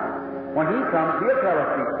is Christ, when He comes, He'll tell us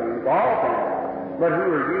these things, all things. But who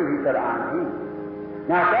are you?" He said, "I'm He."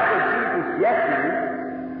 Now, if that was Jesus yesterday,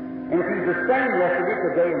 and if He's the same yesterday,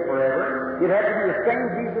 today, and forever, He'd have to be the same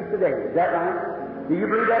Jesus today. Is that right? Do you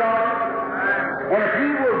believe that already? And if He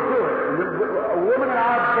will do it, a woman and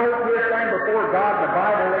I both here stand before God, the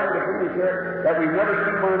Bible and the finish here, that we've never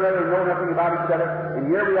seen one another and know nothing about each other, and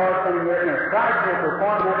here we are standing here, and if Christ will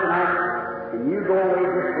perform that tonight, and you go away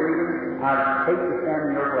disbelieving, I'd hate to stand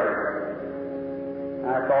in your place.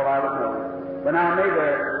 That's all I would know. But now may the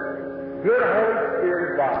good Holy Spirit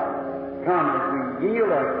of God come as we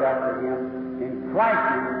yield ourselves to Him in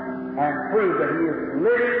Christ's name and prove that He is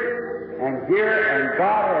living and here, and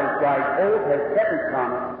God has, by oath, has kept His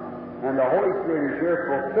promise, and the Holy Spirit is here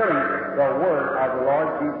fulfilling the word of the Lord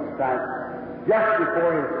Jesus Christ just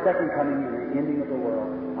before His second coming and the ending of the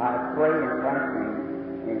world. I pray in Christ's name.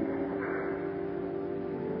 Amen.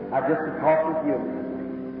 I've just talked with you,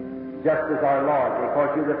 just as our Lord, because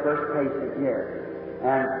you're the first patient here.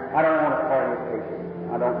 And I don't want to call you a patient.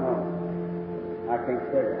 I don't know. I can't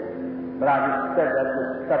say that. But I just said that,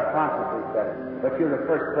 just subconsciously said it. But you're the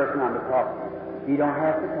first person I'm to talk to. He don't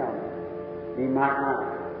have to tell me. He might not.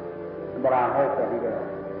 But I hope that He does.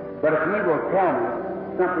 But if He will tell me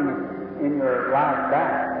something in your life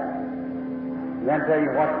back, then tell you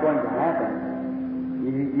what's going to happen,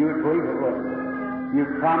 you would believe it, wouldn't you? You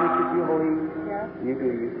promise that you believe? Yes. You do,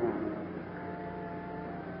 you promise.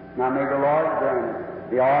 Now may the Lord grant it.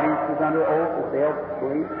 The audience is under oath that they'll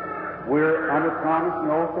believe. We're under promise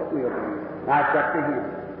and oath that we'll believe. Now it's up to Him.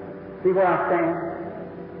 See where I stand?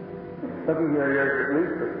 Look at here, there's at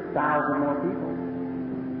least 1,000 more people.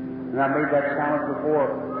 And I made that challenge before.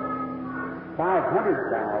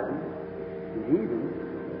 500,000 heathens.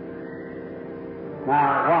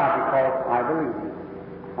 Now, why? Because I believe.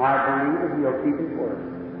 I believe that He'll keep His word.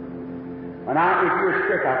 And if you're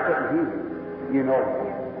sick, I couldn't heal you. You know.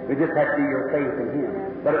 We just have to do your faith in Him.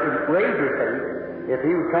 But it would raise your faith. If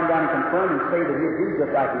He would come down and confirm and say that He'd do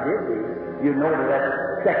just like He did do, you'd know that that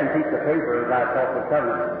second piece of paper, as I thought the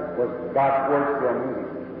covenant, was God's word still moving.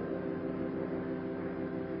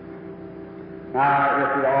 Now, if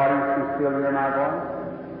the audience can still hear my voice,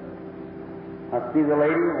 I see the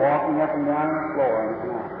lady walking up and down the floor in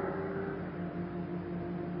the house.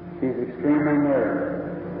 She's extremely nervous.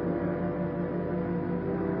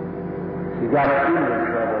 She's got her eating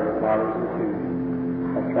trouble with fathers and two.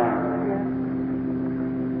 That's right.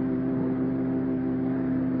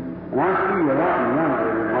 And I see you a lot younger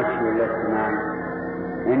than what you look tonight.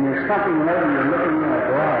 And there's something later you're looking in a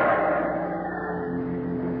glass.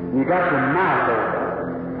 You got your mouth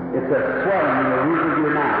open. It's a swelling in the roof of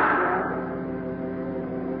your mouth.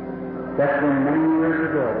 That's been many years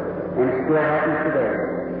ago, and it still happens today.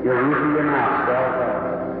 Your roof of your mouth swells up.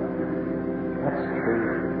 That's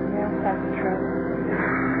true. Yes, that's true.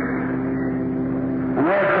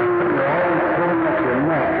 Another thing, you're always pulling up your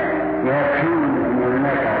neck. You have pain in your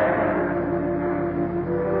neck all the time.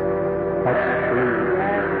 That's true.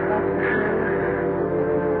 Yes, that's true.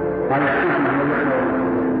 Now you're thinking you're looking over.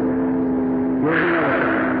 Here's another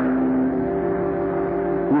thing.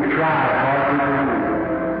 You try hard to believe.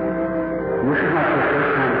 This is not the first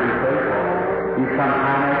time you pray for. You come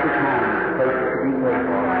time after time to pray for to be prayed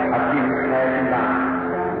for. I've seen this passing by.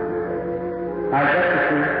 Now, that's the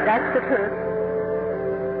truth. That's the truth.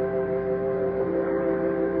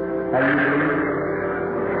 How do you believe?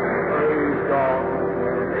 Praise God.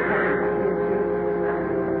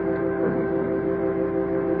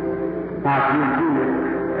 Now, if you do it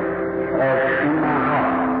as in my heart.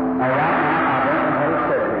 Now, right now, I don't know how to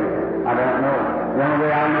say it. I don't know. The only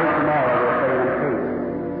way I know tomorrow, they'll say in the case.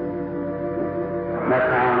 That's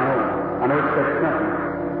how I know. I know it says something,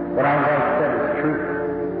 but all I've said is truth.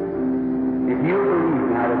 If you believe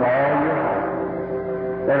now with all your heart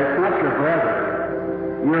that it's not your brother,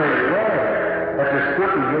 you're aware that there's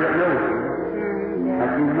something here that knows you,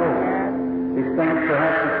 like you know. These things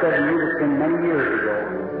perhaps were said to you that's been many years ago.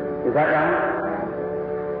 Is that right?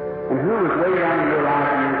 And who was way down in your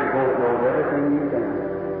life years ago that knows everything you've done?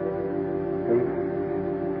 See?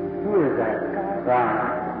 Who is that? God.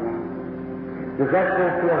 Does that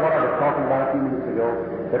fulfill what I was talking about a few minutes ago?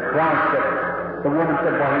 That Christ said, the woman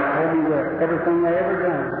said, well, He told me everything I ever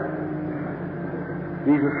done.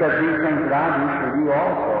 Jesus said, these things that I do shall you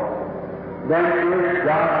also. Then is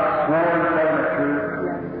God's small and covenant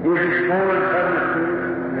truth? Is His small and covenant truth?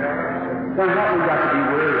 Then what we've got to be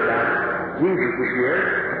worried about? Jesus is here.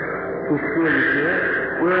 His Spirit is here.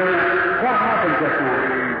 What happened just now?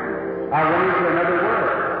 I went into another world.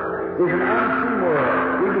 There's an unseen world.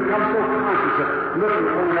 We become so conscious of looking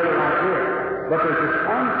at one another like this. But there's this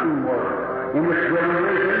unseen world in which dwelling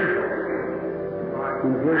is angels.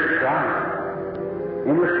 And here's Christ.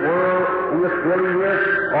 In this world, in this dwelling here,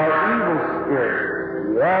 are evil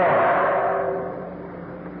spirits. Yeah.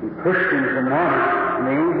 And Christians and martyrs, and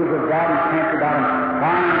the angels of God encamped about them,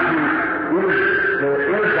 trying to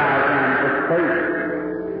energize them with faith.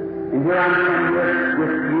 And here I'm standing here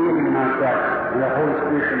with yielding myself, and the Holy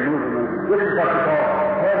Spirit can move in me. This is what we call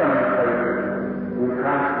heavenly faith in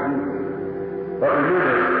Christ Jesus. But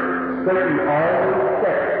remember, Satan always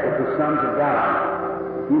sets with the sons of God.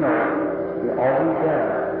 You know, he always does.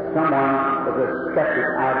 Someone with a skeptic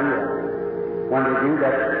idea. When they do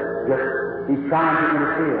that, just he's trying to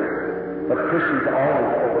interfere. But Christians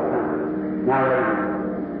always overcome. Now, ladies,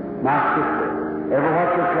 my sister, ever what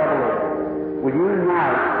your trouble is, would you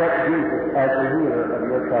now accept Jesus as the healer of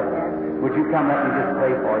your trouble? Would you come up and just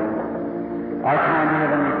pray for you? Our kind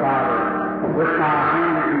Heavenly Father, with my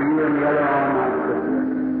hand to you and the other on my sister,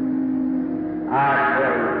 I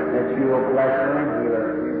pray that you will bless her and heal her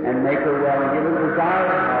and make her well and give her the desire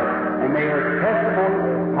of heart. And may her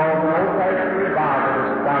testimony called an old-fashioned revival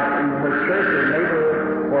to start in her church or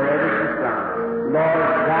neighborhood wherever she's from. Lord,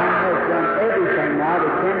 thou hast done everything now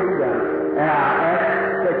that can be done. And I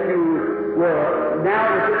ask that you will, now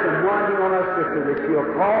with this anointing on our sister, that you'll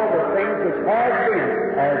call the things which have been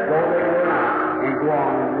as though they were not, and go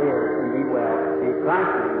on and live and be well. In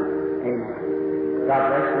Christ's name, amen. God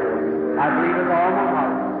bless you. I believe with all my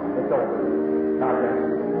heart. It's over. God bless you.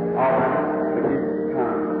 All right. Would you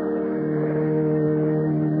come?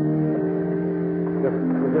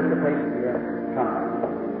 Just a patient here. Come.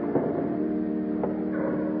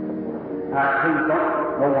 Please don't,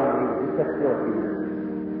 no one leave. Just sit still a few minutes.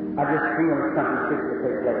 I just feel something fixed to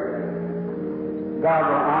take place. God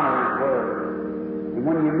will honor His word. And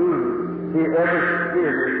when you move, see every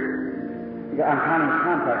spirit I'm kind of in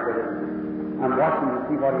contact with it. I'm watching to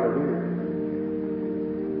see what he'll do.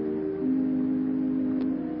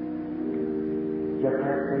 Just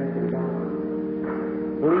have faith in God.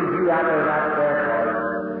 Believe you out there about prayer card.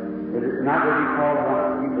 It's not what you call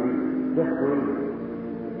once you believe. Just believe.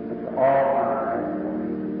 That's all I'm asking for.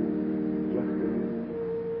 Just believe.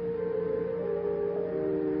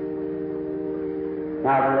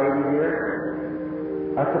 Now the lady here,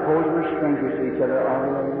 I suppose we're strangers to each other, are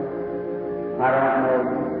we, lady? I don't know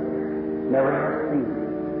you. Never have seen you.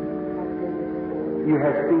 You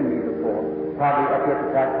have seen me before. Probably up here at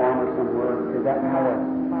the platform or somewhere. Is that how it?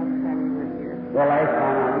 Well, last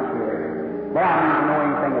time I was here. But I don't know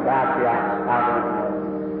anything about you. I don't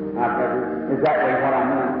know. I've never. Is that way what I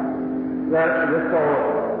mean? Just so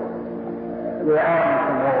the audience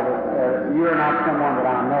can know that you're not someone that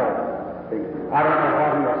I know. See, I don't know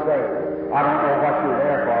what he'll say. I don't know what you're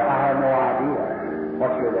there for. I have no idea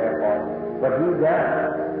what you're there for. But he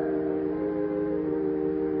does.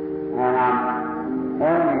 And I'm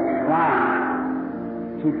only trying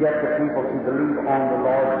to get the people to believe on the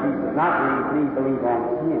Lord Jesus. Not believe me, believe on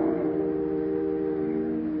Him.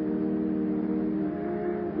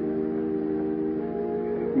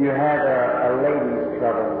 You have a lady's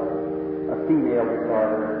trouble, a female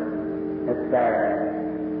disorder. It's bad.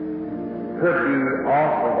 Could be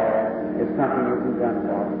awful bad if something isn't done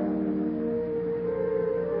for it.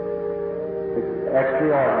 It's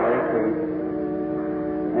extraordinary case,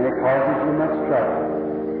 and it causes you much trouble.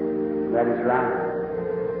 That is right.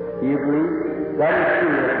 Do you believe? That is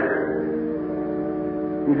true, isn't it?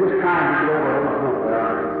 You're just trying to get over a little hump there,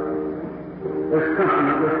 aren't you? There's something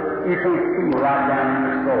that you can't feel right down in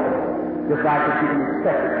your soul, just like that you can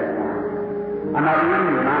accept it this time. I'm not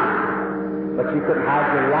reading your mind, but you couldn't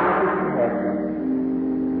hide your life if you had to.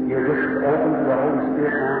 You're just open to the Holy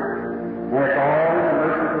Spirit now, and it's all in the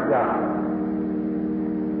mercies of God.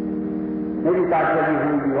 Maybe if I tell you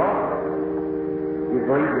who you are, you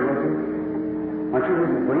believe religion. Aren't you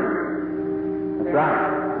really believe? That's right.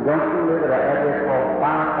 Don't you live at an address called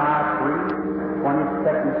 553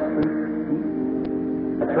 22nd Street?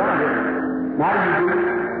 That's right, isn't it? Now you do,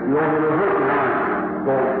 you overlook it, aren't you?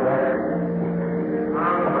 Go bless it.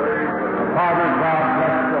 Father God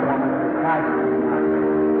bless the woman who Christ is not.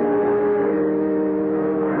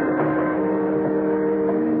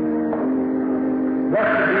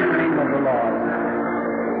 Blessed be the name of the Lord.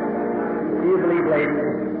 Do you believe, ladies?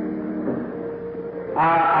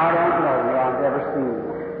 I don't know you. I've never seen you.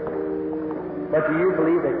 But do you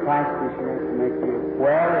believe that Christ is here to make you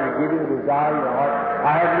well and to give you the desire of your heart?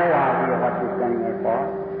 I have no idea what you're standing there for.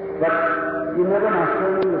 But you remember my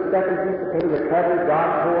sermon, the second piece of paper that covered God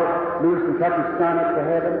poured loose and took His Son up to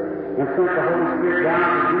heaven and sent the Holy Spirit down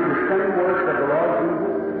to do the same works of the Lord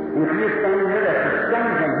Jesus? And if you're standing here, that's the same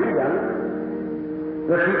thing He done.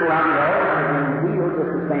 There's people out in the world that have been healed just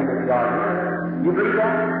the same as God did. You believe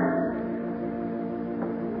that?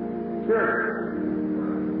 Sure.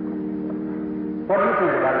 What do you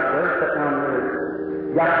think about it, sir? Sitting on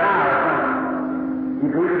your... You got power, huh? You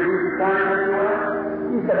believe that Jesus Christ made you well?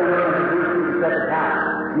 You said I'm going to do you the second time.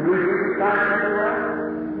 You believe Jesus Christ made you well?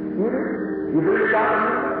 You do? You believe God in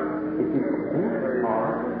you? If you believe, all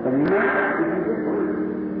right. Then you may have to just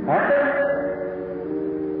believe. Have they?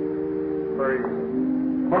 Praise.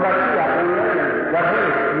 What about you out there? What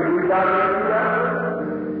is it? You believe God made you well?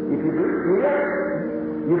 If you believe, yeah.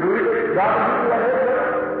 You believe that God will give you that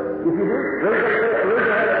well? If you do, raise your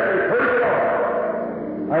hand and say, praise the Lord.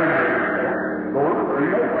 Amen. Go on,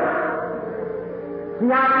 read it. See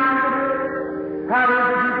how easy it is? How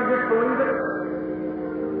easy you can just believe it?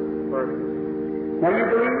 Now you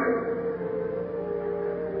believe it?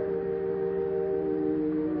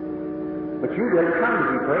 But you didn't come to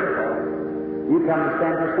be prayed for. You come to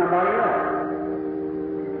stand for somebody else.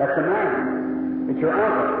 That's a man. It's your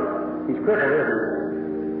uncle. He's crippled, isn't he?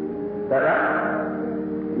 Is that right?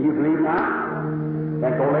 You believe not?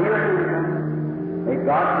 Then go lay your hands on it. May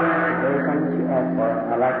God grant the very thing that you ask for.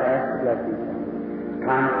 I'd like to ask the blessing.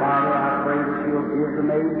 Kind Father, I pray that you'll give the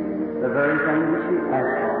maid the very thing that she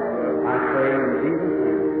asked for. I pray in Jesus'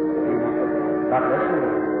 name. Amen. God bless you.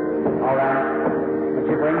 All right. Would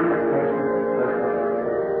you bring this person?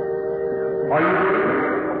 Are you believing?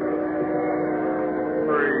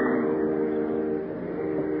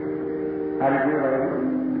 How do you do, lady?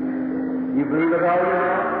 You believe with all your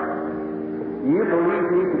heart? You believe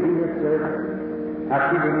me to be His servant? I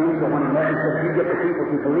see the news that when He met and said, you get the people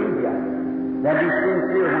to believe you. Then be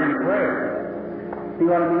sincere when you pray. See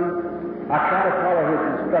what I mean? I try to follow His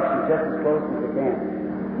instructions just as close as I can.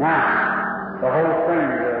 Now, the whole thing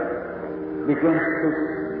begins to...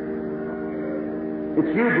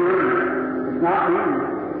 It's you doing it. not me.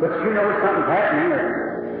 But you know something's happening.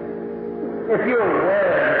 If you're aware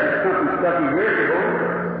that something stuck you years ago,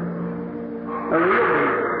 a real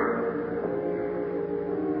reason.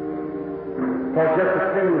 Because just as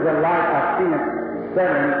soon as the light, I seen it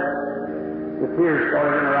settling, the tears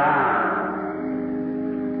started in her eyes.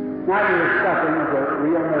 Now you're suffering with a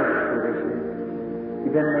real nervous condition.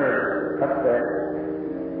 You've been nervous, upset.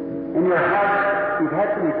 In your heart, you've had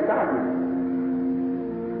some excitement.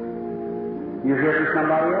 You're here for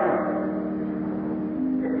somebody else.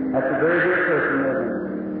 That's a very dear person living.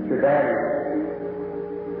 It's your daddy.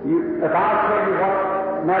 If I'll tell you what's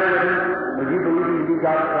the matter with him, will you believe him to be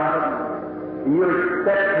God's prophet? And you'll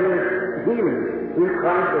accept his healing through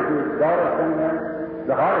Christ as his daughter sent him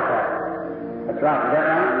the heart attack. That's right. Is that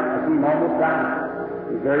right? I see him almost dying.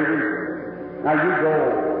 He's very weak. Now you go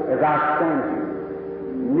as I send you.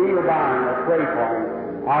 Kneel by him or pray for him.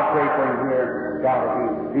 I'll pray for him here. God will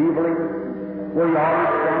heal him. Do you believe it? Will you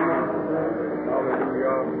always stand?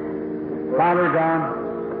 Father God,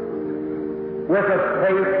 with a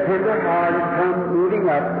faith, tender heart, and come moving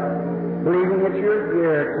up, believing that you're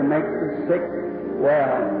here to make the sick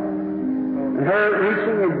well. And her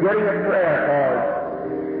reaching and getting a prayer card,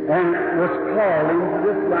 and was called into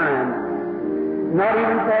this line, not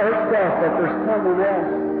even for herself, but for someone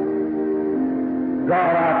else.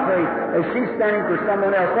 God, I pray, as she's standing for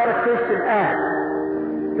someone else, what a Christian act,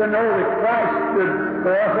 to know that Christ stood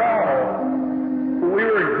for us all. When we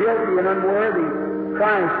were guilty and unworthy,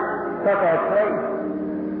 Christ took our place.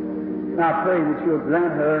 And I pray that you'll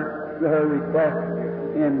grant her request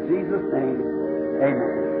in Jesus' name.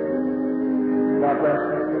 Amen. God bless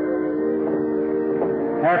you.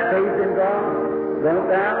 Have faith in God. Don't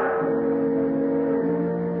doubt.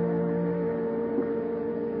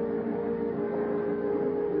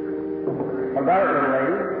 What about it, little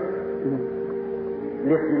lady?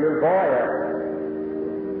 Lift your little boy up.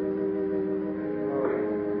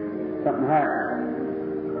 Something happened.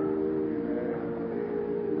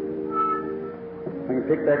 When you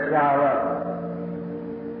pick that child up,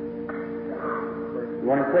 you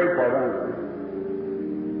want to pray for it, don't you?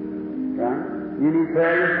 Right? You need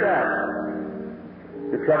prayer yourself.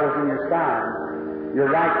 The trouble's in your side, your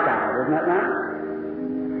right side, isn't that right?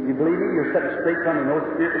 You believe me? You're set straight from no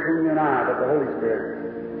spirit between you and I, but the Holy Spirit.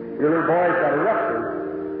 Your little boy's got a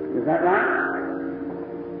rupture. Is that right?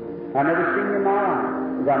 I've never seen you in my life,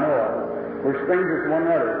 as I know of. We're strangers to one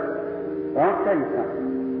another. But I'll tell you something.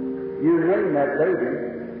 You name that baby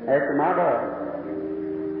after my boy.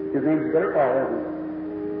 His name's Billy Paul, isn't it?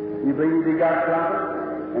 You believe you be God's prophet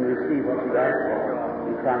and receive what you've asked for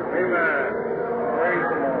in Christ. Amen. Praise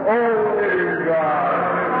the Lord. Oh, living God.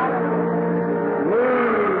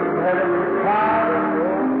 Move, heavenly Father.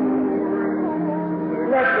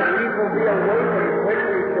 Let the people be awakened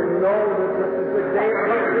quickly to know that this is the day of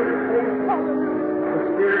the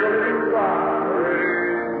Spirit of the living God.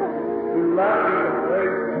 We love you and praise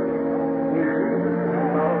you.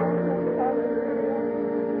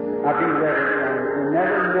 I'll be ready, friends. You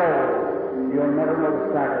never know. You'll never know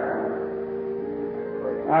the sacrifice.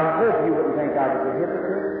 I hope you wouldn't think I was a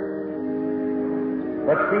hypocrite.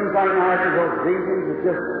 What seems like now after those visions is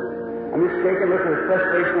just, I'm just shaking, look at the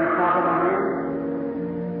frustration on top of my head.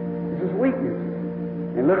 This is weakness.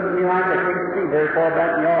 And look at me like I can't see very far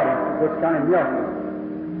back in the audience. What's kind of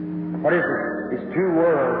milky. What is it? It's two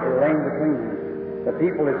worlds you're laying between them. The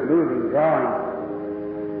people is moving,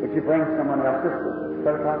 drawing. Would you bring someone else?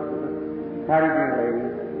 How do you do,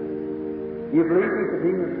 lady? You believe me to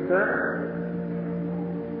be his servant?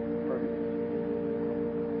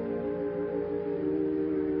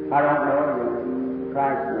 I don't know you.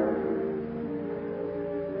 Christ knows you.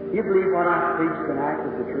 You believe what I preach tonight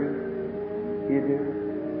is the truth? You do?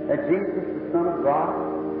 That Jesus, the Son of God,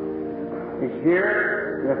 is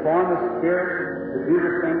here in the form of Spirit to do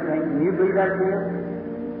the same thing. Do you believe that, dear?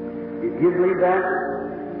 If you believe that,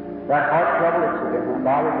 that heart trouble that you've been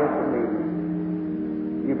bothered with for me.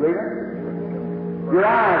 You believe it? Your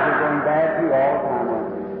eyes are going bad too all the time,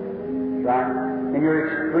 aren't they? Right? And you're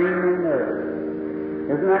extremely nervous.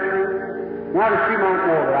 Isn't that true? Now that you might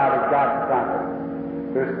know that I was God's prophet,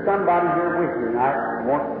 there's somebody here with you tonight who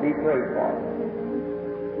wants to be prayed for.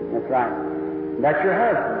 That's right. That's your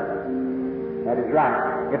husband. That is right.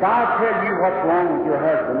 If I'll tell you what's wrong with your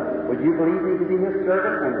husband, would you believe me to be his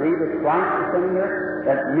servant and believe that Christ is sitting here?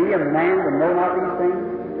 That me, a man, would know not these things?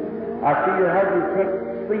 I see your husband can't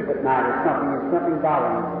sleep at night or something. There's something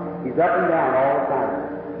bothering him. He's up and down all the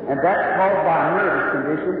time. And that's caused by a nervous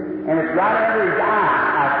condition. And it's right under his eye.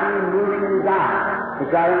 I see him moving in his eye.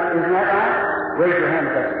 Isn't that right? Raise your hand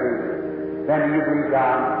if that's true. Then do you believe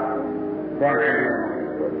God? Then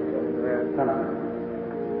come on.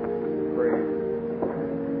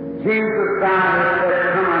 Jesus Christ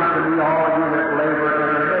said, "Come unto me, all you that labor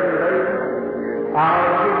and are heavy laden,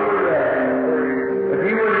 I'll give you rest." If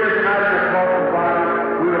you were here tonight in the cross of body,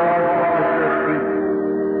 we would all fall at your feet.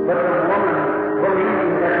 But the woman,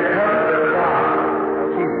 believing that the covenant of God,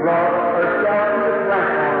 she brought herself to the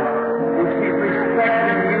platform, and she's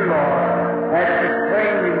respecting you, Lord, as she's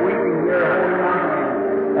praying and weeping here, holding my hand.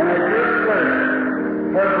 And as your servant,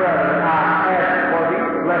 her brother, I ask for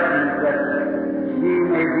these blessings that she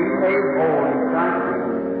may be made whole in Christ's name.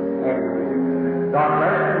 Amen. God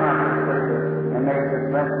bless you, my sister, and may this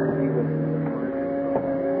blessing be with you.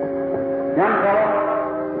 Young fellow,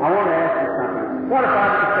 I want to ask you something. What if I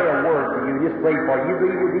could say a word to you, just pray for you? You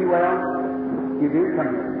believe you'll be well? You do? Come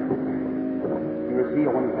here. You will see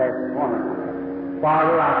when you pass the corner.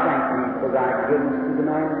 Father, I thank you for thy goodness to the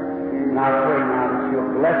man. And I pray now that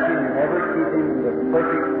you'll bless him and ever keep him in the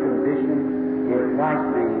perfect condition in Christ's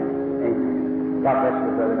name. Amen. God bless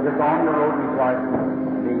you, brother. Just on the road, rejoice.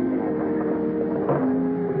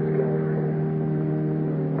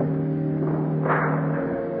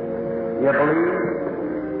 You believe?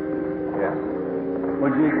 Yes.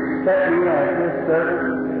 Would you accept me as his servant?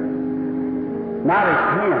 Not as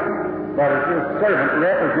him, but as his servant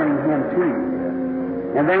representing him to you.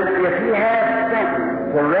 And then if he has sent me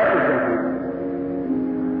to represent him,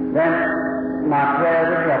 then my prayer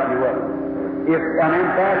would help you with it. If an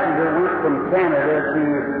ambassador went from Canada to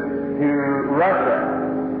Russia,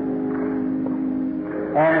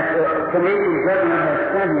 and if the Canadian government has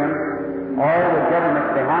sent him, all the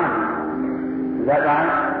government's behind him. Is that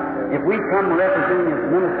right? If we come representing his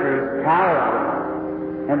ministry Calvary,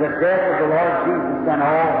 and the death of the Lord Jesus, then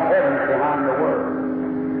all heaven's behind the word.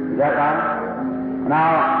 Is that right?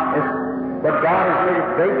 Now, but God has made it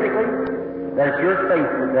basically that it's your faith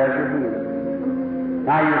that does your healing.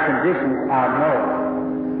 Now your conditions, I know.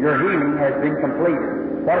 Your healing has been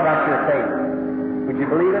completed. What about your faith? Would you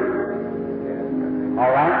believe it? All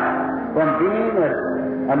right? From being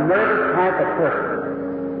a nervous type of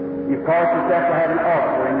person, you've caused yourself to have an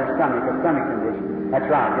ulcer in your stomach, a stomach condition. That's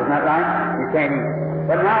right. Isn't that right? You can't eat.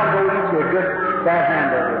 But now I'm going to eat you a good fat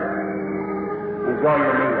hamburger. Enjoy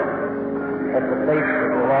your meal. That's the faith that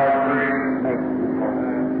the Lord Jesus makes you.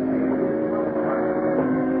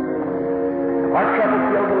 Our trouble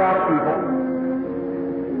kills a lot of people.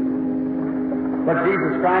 But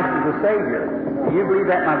Jesus Christ is the Savior. Do you believe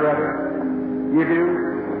that, my brother? You do?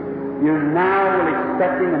 You now will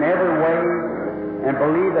accept Him in every way and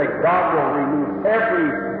believe that God will remove every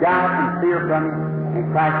doubt and fear from you,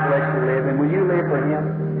 and Christ will let you live. And will you live for Him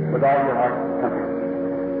with all your heart and comfort?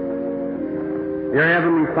 Dear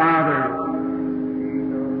Heavenly Father,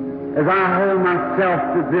 as I hold myself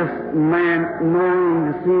to this man, knowing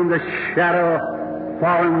to see the shadow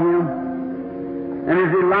following him, and as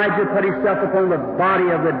Elijah put himself upon the body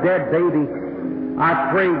of the dead baby, I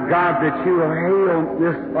pray, God, that you will hail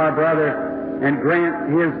this, our brother, and grant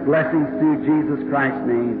his blessings through Jesus Christ's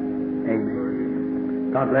name.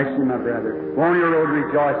 Amen. God bless you, my brother. Go on your road,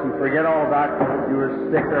 rejoice, and forget all about you were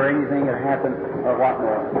sick or anything that happened or what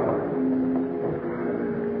more.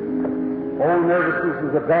 Old nervousness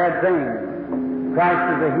is a bad thing. Christ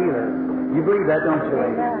is a healer. You believe that, don't you,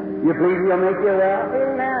 lady? Amen. You believe He'll make you well?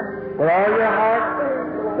 Amen. With all your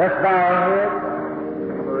heart? Let's bow our head.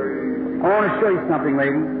 I want to show you something,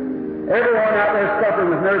 lady. Everyone out there suffering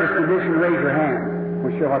with nervous condition, raise your hand.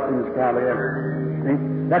 We'll show what's in this crowd there. See?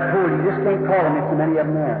 That poor, you just can't call them. There's so many of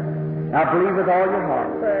them there. Now believe with all your heart.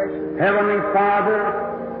 Heavenly Father,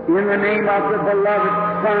 in the name of the beloved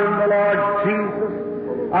Son, the Lord Jesus,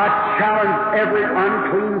 I challenge every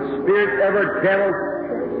unclean spirit, every devil,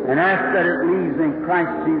 and ask that it leaves in Christ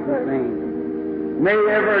Jesus' name. May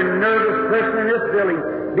every nervous person in this building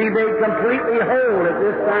be made completely whole at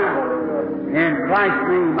this time. In Christ's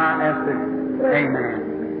name I ask it.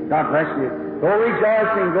 Amen. God bless you. Go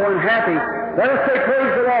rejoicing, going happy. Let us say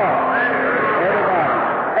praise the Lord. Everybody.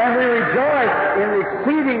 And we rejoice in the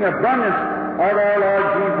exceeding abundance of our Lord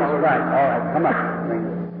Jesus Christ. All right, come up.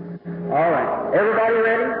 All right. Everybody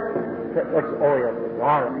ready? Oh, yeah.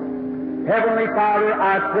 All right. Heavenly Father,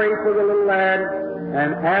 I pray for the little lad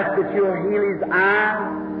and ask that you'll heal his eye,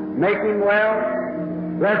 make him well.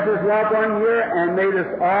 Bless his loved one here, and may this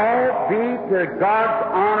all be to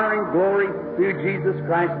God's honor and glory through Jesus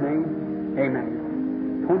Christ's name.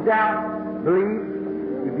 Amen. Don't doubt, believe,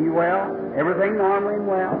 you be well, everything normally and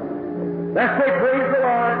well. Let's say praise the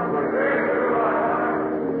Lord. Praise the Lord.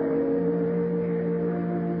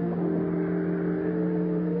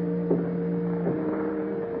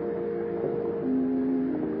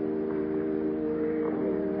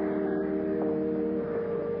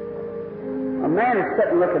 A man man is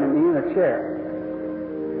sitting looking at me in a chair.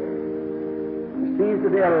 There seems to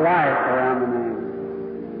be a light around the man.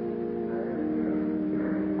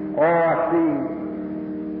 Oh, I see.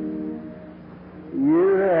 You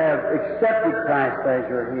have accepted Christ as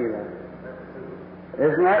your healer.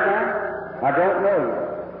 Isn't that right? I don't know you.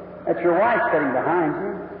 That's your wife sitting behind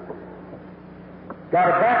you. Got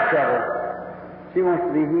a back trouble. She wants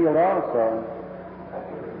to be healed also.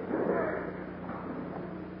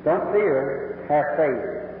 Don't fear. Have faith.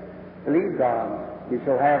 Believe God. You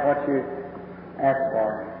shall have what you ask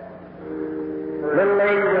for. Little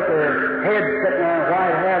lady with her head sitting on,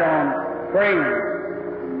 white hat on, praying.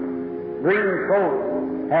 Green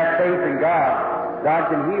coat. Have faith in God. God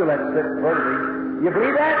can heal that sick vertebrae. You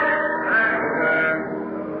believe that?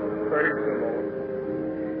 Praise the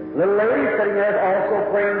Lord. Little lady sitting there also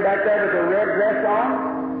praying back there with her red dress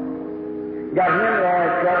on. You got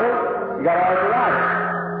hemorrhoid trouble. You got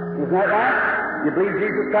arthritis. Isn't that right? You believe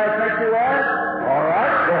Jesus Christ makes you well? All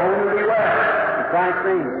right, go home and be well. In Christ's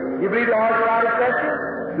name. You believe the arthritis fix you?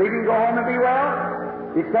 Believe you can go home and be well?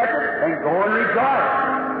 You accept it? Then go and rejoice.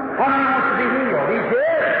 How many wants to be healed? He's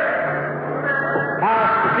here. Now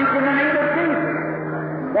speak in the name of Jesus.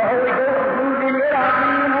 The Holy Ghost is moving in here. I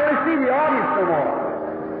can't even hardly see the audience no more.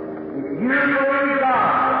 If you believe God,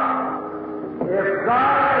 if God